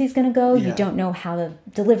pregnancy is going to go. Yeah. You don't know how the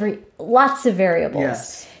delivery, lots of variables.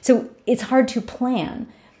 Yes. So it's hard to plan,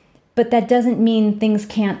 but that doesn't mean things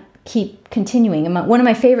can't keep continuing. And one of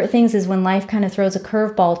my favorite things is when life kind of throws a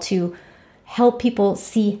curveball to help people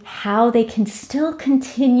see how they can still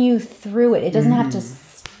continue through it. It doesn't have to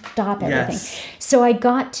stop everything. Yes. So I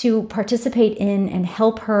got to participate in and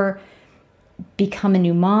help her become a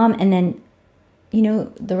new mom. And then,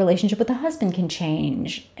 the relationship with the husband can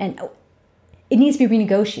change. And it needs to be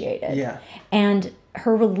renegotiated. Yeah. And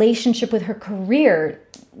her relationship with her career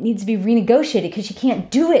needs to be renegotiated because she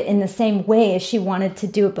can't do it in the same way as she wanted to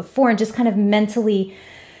do it before. And just kind of mentally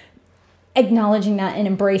acknowledging that and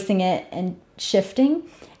embracing it and shifting.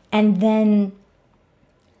 And then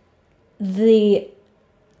the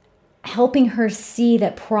helping her see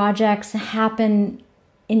that projects happen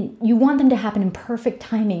you want them to happen in perfect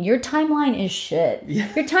timing. Your timeline is shit. Yeah.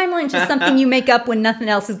 Your timeline is just something you make up when nothing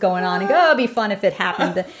else is going on and go, it'd be fun if it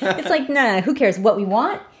happened. It's like, no, who cares? What we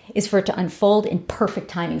want is for it to unfold in perfect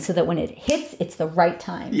timing so that when it hits, it's the right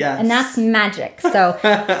time. Yes. And that's magic. So,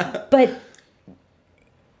 but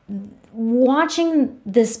watching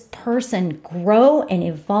this person grow and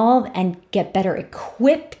evolve and get better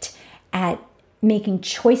equipped at making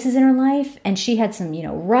choices in her life, and she had some,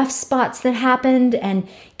 rough spots that happened and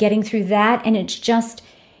getting through that. And it's just,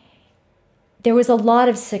 there was a lot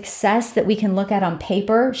of success that we can look at on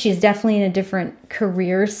paper. She's definitely in a different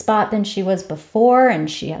career spot than she was before, and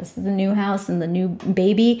she has the new house and the new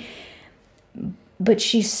baby, but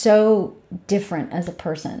she's so different as a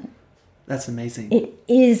person. That's amazing. It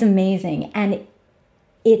is amazing. And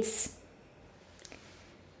it's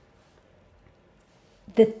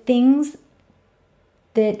the things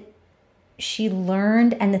that she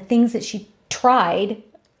learned and the things that she tried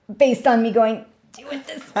based on me going, do it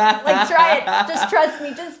this way. Like, try it. Just trust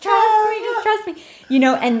me. Just trust me. Just trust me.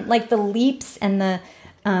 And like the leaps and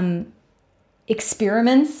the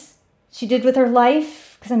experiments she did with her life.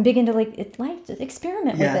 Because I'm big into life, just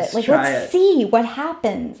experiment with it. Like, let's see what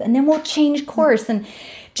happens. And then we'll change course. And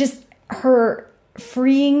just her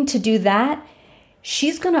freeing to do that,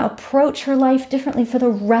 she's going to approach her life differently for the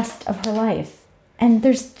rest of her life. And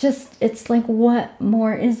there's just, it's like, what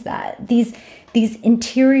more is that? These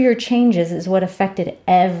interior changes is what affected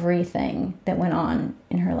everything that went on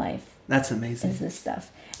in her life. That's amazing. Is this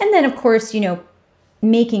stuff. And then, of course,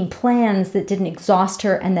 making plans that didn't exhaust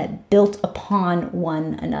her and that built upon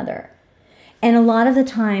one another. And a lot of the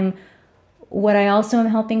time, what I also am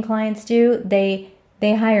helping clients do, they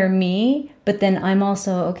hire me, but then I'm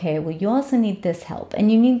also, okay, well, you also need this help.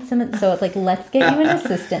 And you need so it's like, let's get you an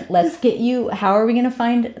assistant. Let's get you, how are we going to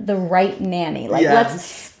find the right nanny? Like,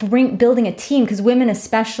 let's building a team, because women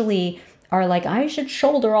especially are like, I should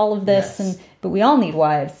shoulder all of this. Yes. But we all need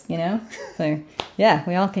wives, So, yeah,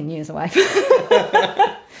 we all can use a wife.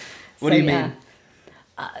 What do you mean?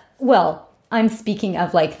 Well, I'm speaking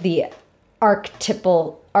of like the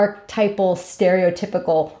archetypal,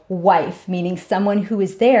 stereotypical wife, meaning someone who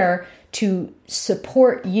is there to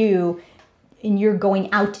support you in your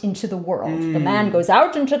going out into the world. The man goes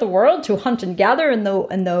out into the world to hunt and gather, and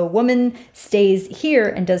the woman stays here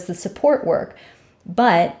and does the support work.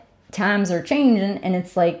 But times are changing, and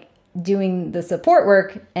it's like doing the support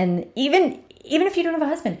work. And even if you don't have a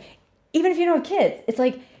husband, even if you don't have kids, it's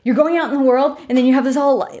like you're going out in the world, and then you have this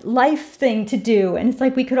whole life thing to do. And it's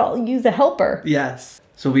like we could all use a helper. Yes.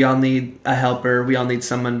 So we all need a helper. We all need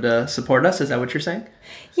someone to support us. Is that what you're saying?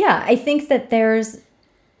 Yeah, I think that there's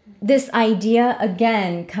this idea,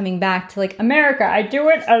 again, coming back to like, America, I do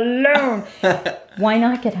it alone. Why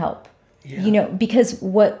not get help? Yeah. Because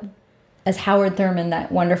as Howard Thurman,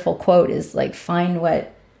 that wonderful quote is like, find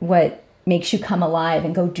what makes you come alive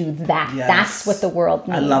and go do that. Yes. That's what the world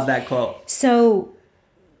needs. I love that quote. So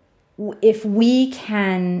if we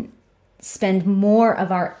can spend more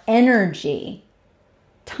of our energy,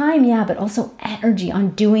 time, yeah, but also energy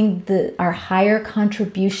on doing our higher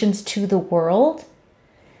contributions to the world,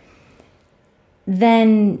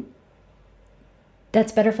 then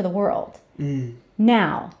that's better for the world.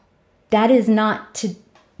 Now, that is not to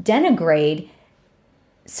denigrate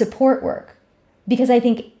support work, because I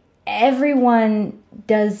think everyone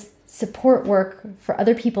does support work for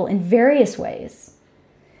other people in various ways.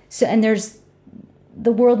 So, and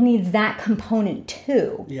the world needs that component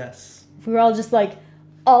too. Yes. If we were all just like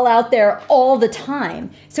all out there all the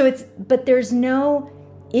time. But there's no,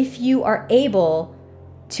 if you are able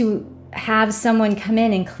to have someone come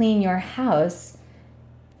in and clean your house,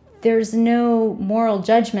 there's no moral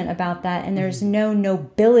judgment about that, and there's no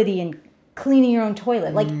nobility in cleaning your own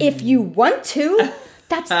toilet. Like, if you want to,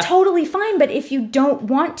 that's totally fine. But if you don't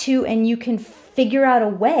want to, and you can figure out a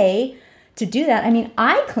way to do that. I mean,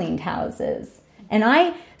 I cleaned houses, and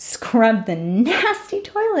I scrubbed the nasty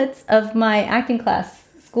toilets of my acting class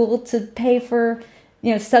school to pay for,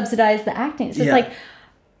 subsidize the acting. So it's like,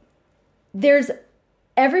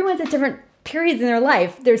 everyone's at different periods in their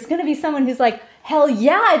life. There's going to be someone who's like, hell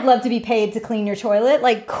yeah, I'd love to be paid to clean your toilet.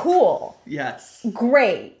 Like, cool. Yes.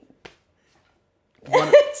 Great.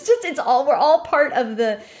 We're all part of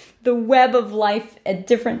the web of life at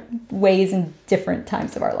different ways and different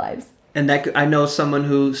times of our lives. And I know someone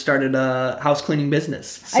who started a house cleaning business.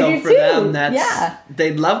 So I do for too. them,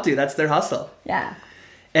 they'd love to. That's their hustle. Yeah.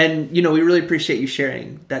 And, we really appreciate you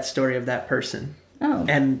sharing that story of that person. Oh.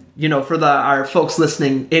 And, for our folks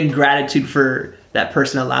listening, in gratitude for that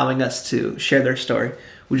person allowing us to share their story,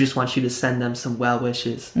 we just want you to send them some well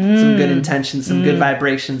wishes, some good intentions, some good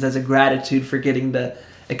vibrations as a gratitude for getting to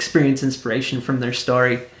experience inspiration from their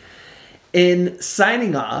story. In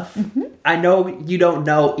signing off, I know you don't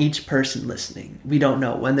know each person listening. We don't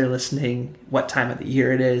know when they're listening, what time of the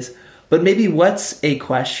year it is. But maybe what's a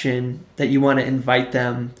question that you want to invite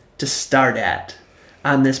them to start at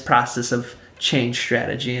on this process of change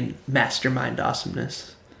strategy and mastermind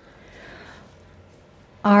awesomeness?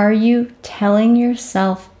 Are you telling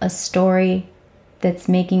yourself a story that's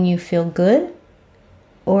making you feel good?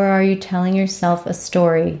 Or are you telling yourself a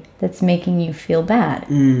story that's making you feel bad?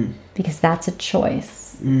 Because that's a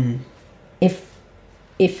choice.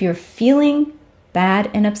 If you're feeling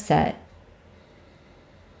bad and upset,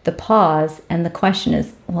 the pause and the question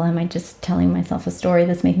is, well, am I just telling myself a story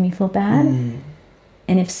that's making me feel bad? And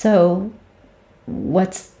if so,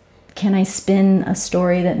 can I spin a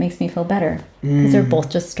story that makes me feel better? Because they're both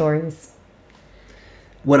just stories.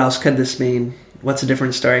 What else could this mean? What's a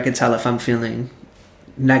different story I could tell if I'm feeling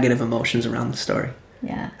negative emotions around the story?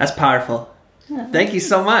 Yeah. That's powerful. Thank you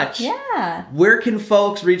so much. Yeah. Where can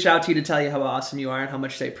folks reach out to you to tell you how awesome you are and how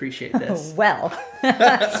much they appreciate this? Well,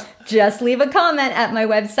 just leave a comment at my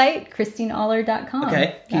website, KristineOller.com.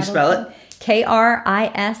 Okay. Can you spell it?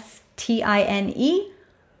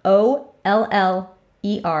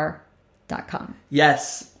 KristineOller.com.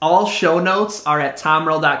 Yes. All show notes are at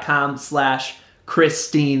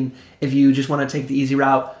tomrell.com/Kristine. If you just want to take the easy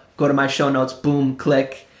route, go to my show notes, boom,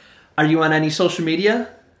 click. Are you on any social media?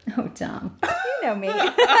 Oh, Tom. You know me.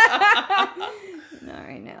 Not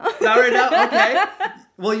right now. Not right now? Okay.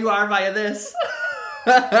 Well, you are via this.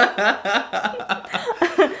 I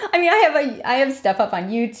mean, I have stuff up on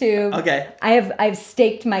YouTube. Okay. I've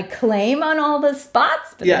staked my claim on all the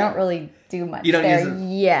spots, but I don't really do much you don't there use them.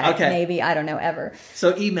 yet. Okay. Maybe. I don't know, ever.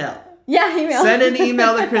 So email. Yeah, email. Send an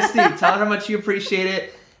email to Kristine. Tell her how much you appreciate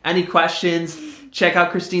it. Any questions? Check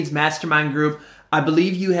out Kristine's mastermind group. I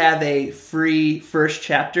believe you have a free first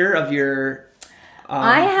chapter of your...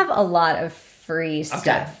 I have a lot of free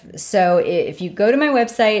stuff. Okay. So if you go to my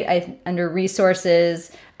website, under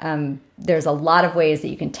resources, there's a lot of ways that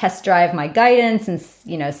you can test drive my guidance and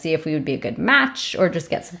see if we would be a good match or just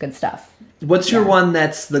get some good stuff. What's your one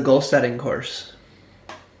that's the goal setting course?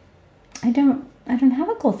 I don't have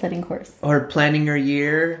a goal setting course. Or planning your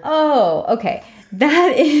year? Oh, okay.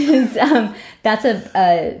 That is that's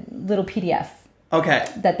a little PDF. Okay.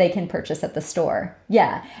 That they can purchase at the store.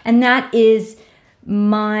 Yeah. And that is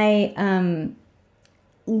my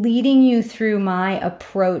leading you through my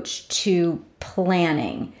approach to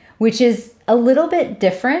planning, which is a little bit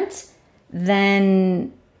different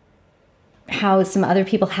than how some other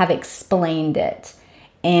people have explained it.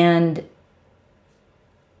 And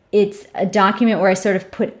it's a document where I sort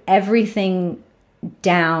of put everything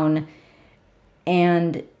down,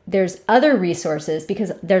 and there's other resources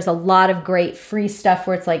because there's a lot of great free stuff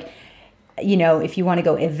where it's like, if you want to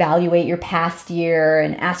go evaluate your past year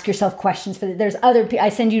and ask yourself questions I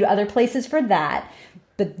send you to other places for that.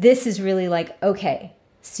 But this is really like, okay,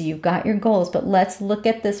 so you've got your goals, but let's look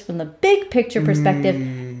at this from the big picture perspective.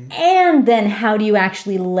 And then how do you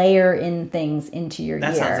actually layer in things into your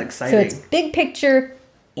year? That sounds exciting. So it's big picture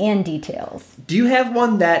and details. Do you have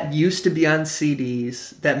one that used to be on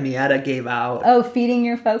CDs that Mietta gave out? Oh, Feeding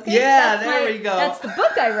Your Focus? Yeah, there we go. That's the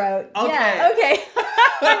book I wrote. Okay. Yeah, okay.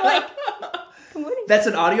 I'm like, that's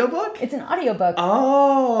an audiobook? It's an audiobook.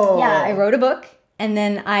 Oh. Yeah, I wrote a book, and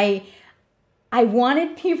then I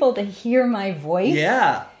wanted people to hear my voice.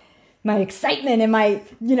 Yeah. My excitement and my,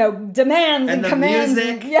 demands and commands.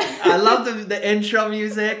 Music. Yeah. I love the intro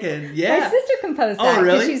music and yeah. My sister composed that. Oh,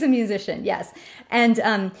 really? Because she's a musician, yes.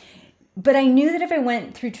 And but I knew that if I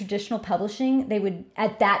went through traditional publishing, they would,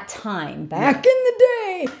 at that time, back in the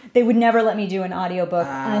day, they would never let me do an audiobook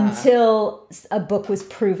until a book was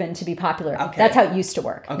proven to be popular. Okay. That's how it used to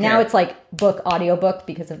work. Okay. Now it's like audiobook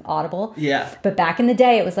because of Audible. Yeah. But back in the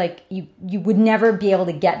day, it was like you would never be able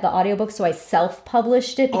to get the audiobook, so I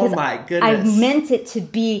self-published it because my goodness. I meant it to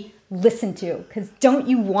be listened to. Because don't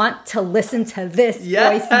you want to listen to this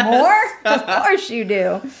voice more? Of course you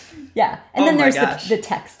do. Yeah. And then there's the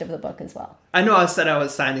text of the book as well. I know I said I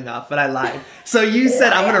was signing off, but I lied. So you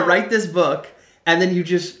said, I'm going to write this book, and then you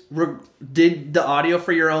just did the audio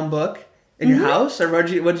for your own book in your house? Or what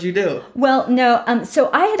did you do? Well, no. So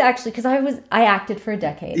I had actually, because I acted for a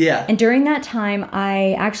decade. Yeah. And during that time,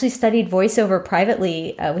 I actually studied voiceover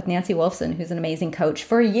privately with Nancy Wolfson, who's an amazing coach,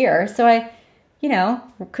 for a year. So I,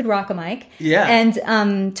 could rock a mic. Yeah.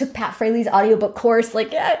 And took Pat Fraley's audiobook course.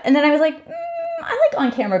 And then I was like, I like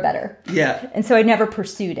on camera better. Yeah. And so I never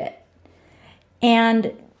pursued it. And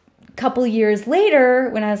a couple years later,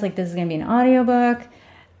 when I was like, this is going to be an audiobook,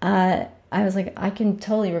 I was like, I can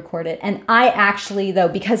totally record it. And I actually, though,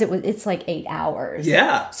 because it's like 8 hours.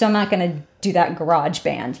 Yeah. So I'm not going to do that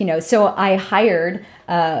GarageBand, So I hired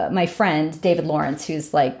my friend, David Lawrence,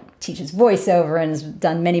 who's teaches voiceover and has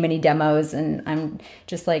done many, many demos. And I'm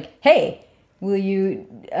just like, hey, will you,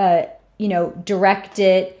 direct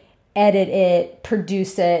it, edit it,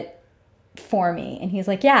 produce it for me? And he's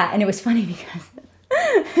like, yeah. And it was funny because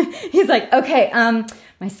he's like, okay,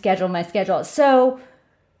 my schedule. So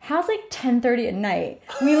how's like 10:30 at night?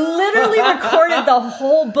 We literally recorded the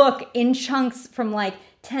whole book in chunks from like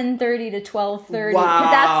 10:30 to 12:30. Wow.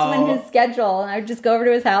 Because that's when his schedule. And I would just go over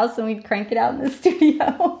to his house and we'd crank it out in the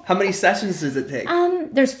studio. How many sessions does it take?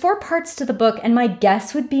 There's 4 parts to the book, and my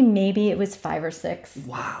guess would be maybe it was 5 or 6.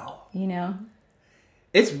 Wow. You know?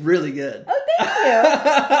 It's really good. Oh, thank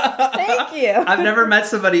you. Thank you. I've never met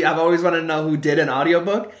somebody, I've always wanted to know who did an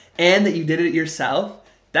audiobook and that you did it yourself.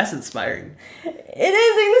 That's inspiring. It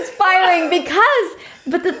is inspiring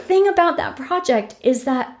but the thing about that project is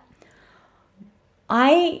that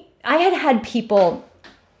I had people,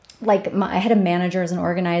 like I had a manager as an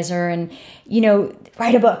organizer and,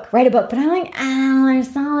 write a book. But I'm like,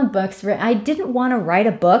 there's solid books. I didn't want to write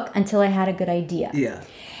a book until I had a good idea. Yeah.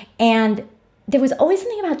 And there was always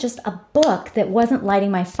something about just a book that wasn't lighting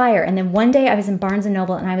my fire. And then one day I was in Barnes &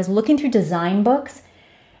 Noble and I was looking through design books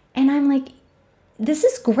and I'm like, this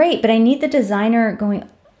is great, but I need the designer going,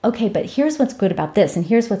 okay, but here's what's good about this. And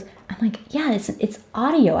here's what's, I'm like, yeah, it's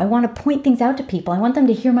audio. I want to point things out to people. I want them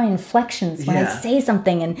to hear my inflections when I say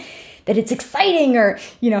something and that it's exciting or,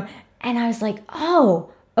 and I was like,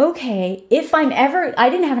 oh, okay. I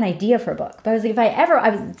didn't have an idea for a book, but I was like,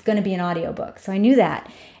 it's going to be an audio book. So I knew that.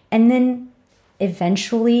 And then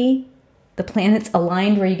eventually the planets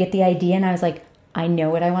aligned where you get the idea. And I was like, I know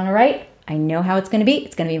what I want to write. I know how it's going to be.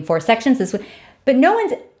 It's going to be in 4 sections. But no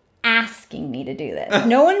one's asking me to do this.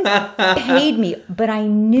 No one paid me, but I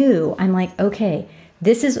knew. I'm like, okay,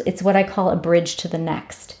 it's what I call a bridge to the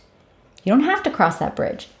next. You don't have to cross that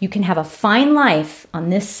bridge. You can have a fine life on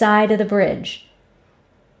this side of the bridge.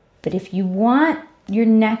 But if you want your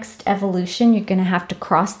next evolution, you're going to have to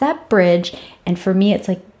cross that bridge. And for me, it's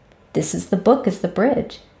like, the book is the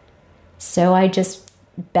bridge. So I just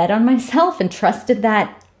bet on myself and trusted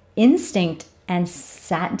that instinct and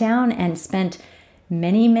sat down and spent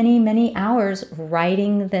many, many, many hours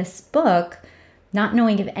writing this book, not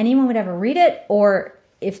knowing if anyone would ever read it or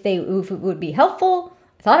if it would be helpful.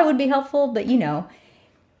 I thought it would be helpful, but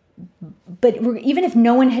but even if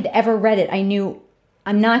no one had ever read it, I knew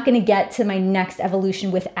I'm not going to get to my next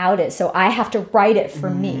evolution without it. So I have to write it for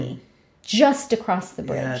me just to cross the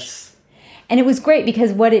bridge. Yes. And it was great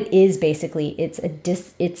because what it is basically, it's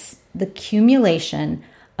the accumulation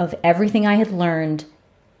of everything I had learned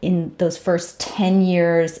in those first 10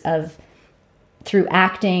 years through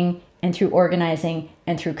acting and through organizing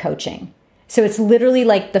and through coaching. So it's literally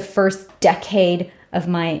like the first decade of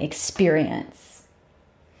my experience.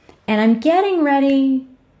 And I'm getting ready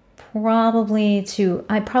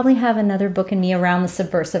I probably have another book in me around the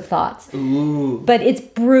subversive thoughts. Ooh. But it's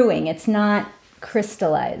brewing. It's not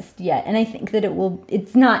crystallized yet. And I think that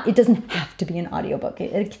it doesn't have to be an audiobook.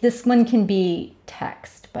 This one can be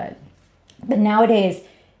text, but nowadays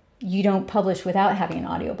you don't publish without having an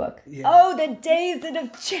audiobook. Yeah. Oh, the days that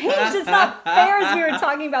have changed. It's not fair, as we were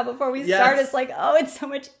talking about before we started. It's like, oh, it's so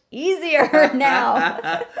much easier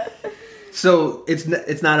now. So it's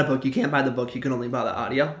not a book. You can't buy the book. You can only buy the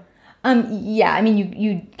audio. Yeah, I mean,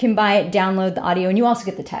 you can buy it, download the audio, and you also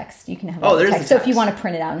get the text. You can have the text. So if you want to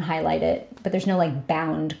print it out and highlight it, but there's no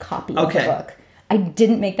bound copy of the book. I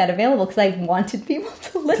didn't make that available because I wanted people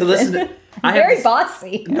to listen. I'm very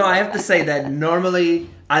bossy. No, I have to say that normally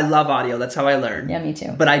I love audio. That's how I learn. Yeah, me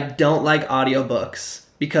too. But I don't like audiobooks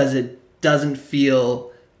because it doesn't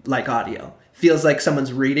feel like audio. Feels like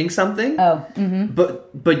someone's reading something. Oh, mm-hmm.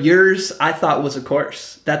 But yours, I thought, was a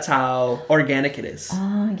course. That's how organic it is.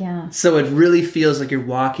 Oh, yeah. So it really feels like you're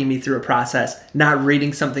walking me through a process, not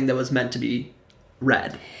reading something that was meant to be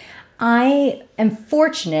read. I am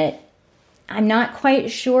fortunate. I'm not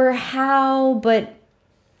quite sure how, but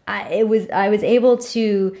I was able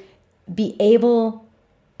to be able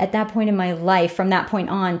at that point in my life, from that point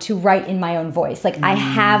on, to write in my own voice. I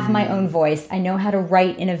have my own voice. I know how to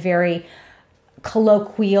write in a very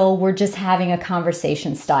colloquial, we're just having a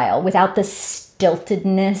conversation style without the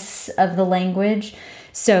stiltedness of the language.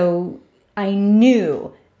 So I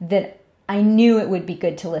knew it would be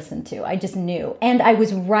good to listen to. I just knew. And I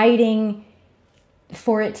was writing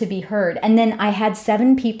for it to be heard. And then I had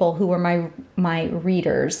 7 people who were my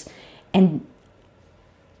readers, and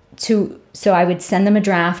so I would send them a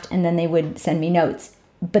draft and then they would send me notes,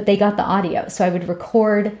 but they got the audio. So I would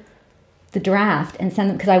record the draft and send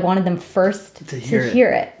them because I wanted them first to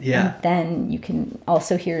hear it. Yeah. And then you can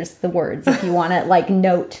also hear the words if you want to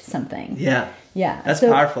note something. Yeah. Yeah. That's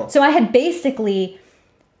powerful. So I had basically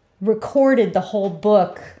recorded the whole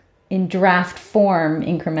book in draft form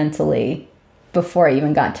incrementally before I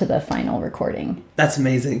even got to the final recording. That's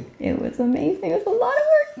amazing. It was amazing. It was a lot of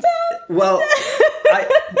work done. Well,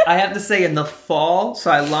 I have to say in the fall, so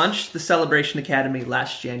I launched the Celebration Academy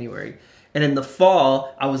last January. And in the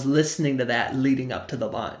fall, I was listening to that leading up to the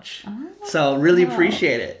launch. So really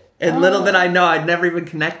appreciate it. And little did I know, I'd never even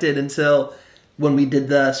connected until when we did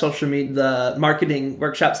the social media, the marketing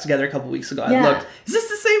workshops together a couple weeks ago. I looked, is this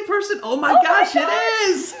the same person? Oh my gosh, it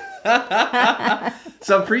is!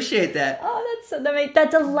 So appreciate that.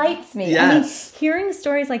 That delights me. Yes. I mean, hearing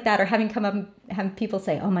stories like that or having come up and having people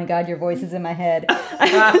say, oh my God, your voice is in my head.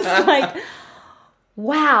 It's like,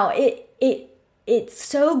 wow, it's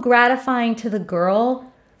so gratifying to the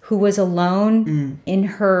girl who was alone in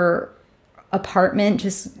her apartment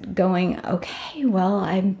just going, okay,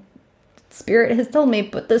 well, Spirit has told me,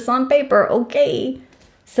 put this on paper. Okay.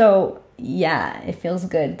 So yeah, it feels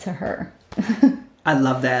good to her. I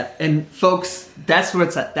love that. And folks, that's where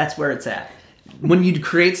it's at. That's where it's at. When you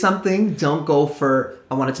create something, don't go for,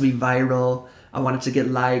 I want it to be viral. I want it to get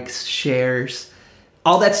likes, shares.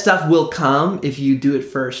 All that stuff will come if you do it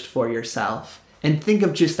first for yourself. And think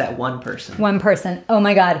of just that one person. One person. Oh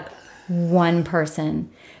my God. One person.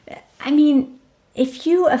 I mean, if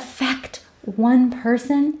you affect one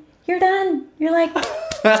person, you're done. You're like,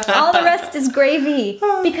 all the rest is gravy.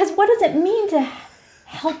 Because what does it mean to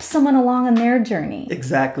help someone along on their journey?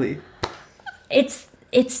 Exactly. It's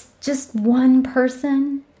just one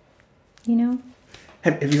person, you know?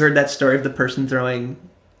 Have you heard that story of the person throwing,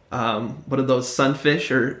 what are those,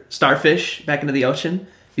 sunfish or starfish back into the ocean?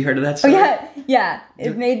 Have you heard of that story? Oh, yeah.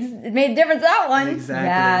 It made a difference, that one. Exactly.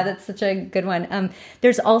 Yeah, that's such a good one.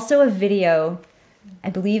 There's also a video, I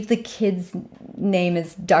believe the kid's name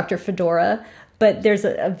is Dr. Fedora, but there's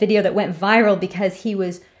a video that went viral because he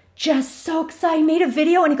was just so excited. He made a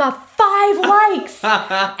video and he got 5 likes.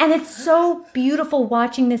 And it's so beautiful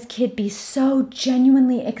watching this kid be so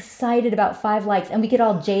genuinely excited about 5 likes. And we get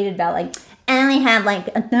all jaded about like, I only had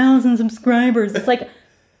like 1,000 subscribers. It's like,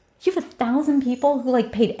 you have 1,000 people who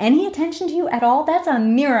like paid any attention to you at all? That's a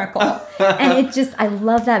miracle. And I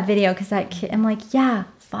love that video because that kid, I'm like, yeah,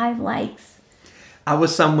 5 likes. I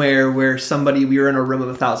was somewhere where we were in a room of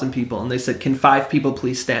 1,000 people and they said, can 5 people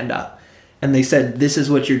please stand up? And they said, this is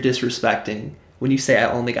what you're disrespecting when you say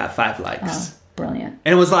I only got 5 likes. Oh, brilliant.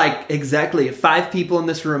 And it was like, exactly, if 5 people in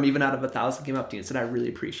this room, even out of 1,000, came up to you and said, I really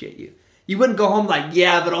appreciate you. You wouldn't go home like,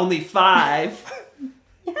 yeah, but only 5.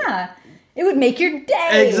 Yeah, it would make your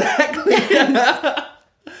day. Exactly. Yes.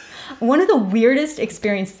 One of the weirdest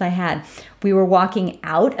experiences I had, we were walking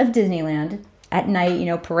out of Disneyland at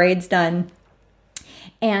night, parade's done.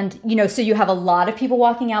 And, so you have a lot of people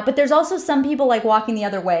walking out, but there's also some people like walking the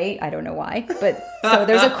other way. I don't know why, but so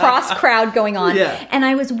there's a cross crowd going on. Yeah. And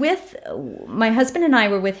I was my husband and I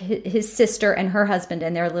were with his sister and her husband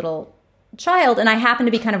and their little child. And I happened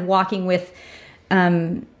to be kind of walking with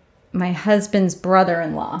my husband's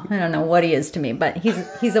brother-in-law. I don't know what he is to me, but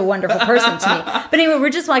he's a wonderful person to me. But anyway,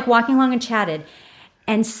 we're just like walking along and chatted.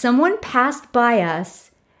 And someone passed by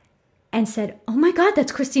us and said, oh my God,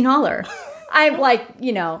 that's Kristine Oller. I'm like,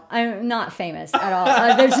 I'm not famous at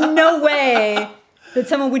all. There's no way that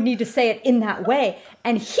someone would need to say it in that way.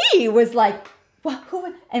 And he was like, well,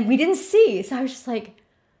 who? And we didn't see. So I was just like,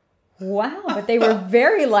 wow. But they were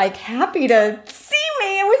very happy to see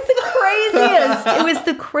me. It was the craziest. It was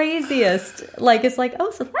the craziest. Like, it's like,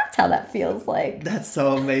 oh, so that's how that feels like. That's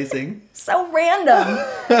so amazing. So random.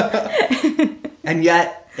 And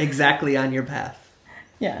yet, exactly on your path.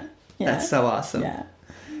 Yeah. That's so awesome. Yeah.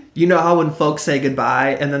 You know how when folks say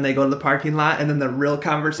goodbye and then they go to the parking lot and then the real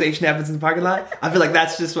conversation happens in the parking lot? I feel like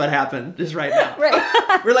that's just what happened just right now.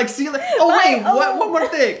 Right. We're like, see you later. Oh, wait, one more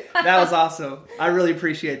thing. That was awesome. I really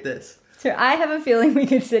appreciate this. So I have a feeling we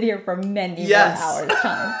could sit here for many more hours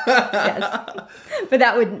time. Yes. But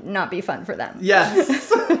that would not be fun for them.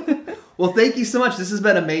 Yes. Well, thank you so much. This has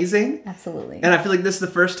been amazing. Absolutely. And I feel like this is the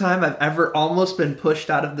first time I've ever almost been pushed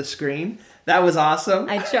out of the screen. That was awesome.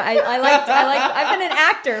 I've been an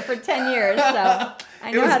actor for 10 years, so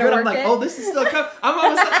I know how to work it. I'm like, oh, this is still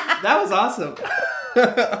coming. That was awesome.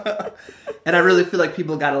 And I really feel like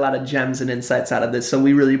people got a lot of gems and insights out of this. So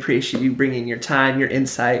we really appreciate you bringing your time, your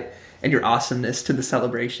insight, and your awesomeness to the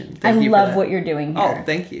celebration. Thank you for love what you're doing here. Oh,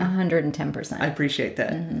 thank you. 110%. I appreciate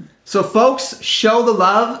that. Mm-hmm. So folks, show the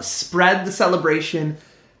love, spread the celebration,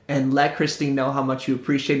 and let Kristine know how much you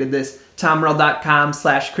appreciated this.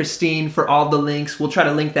 TomReal.com/Kristine for all the links. We'll try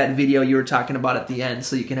to link that video you were talking about at the end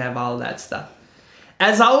so you can have all of that stuff.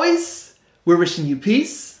 As always, we're wishing you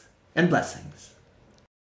peace and blessings.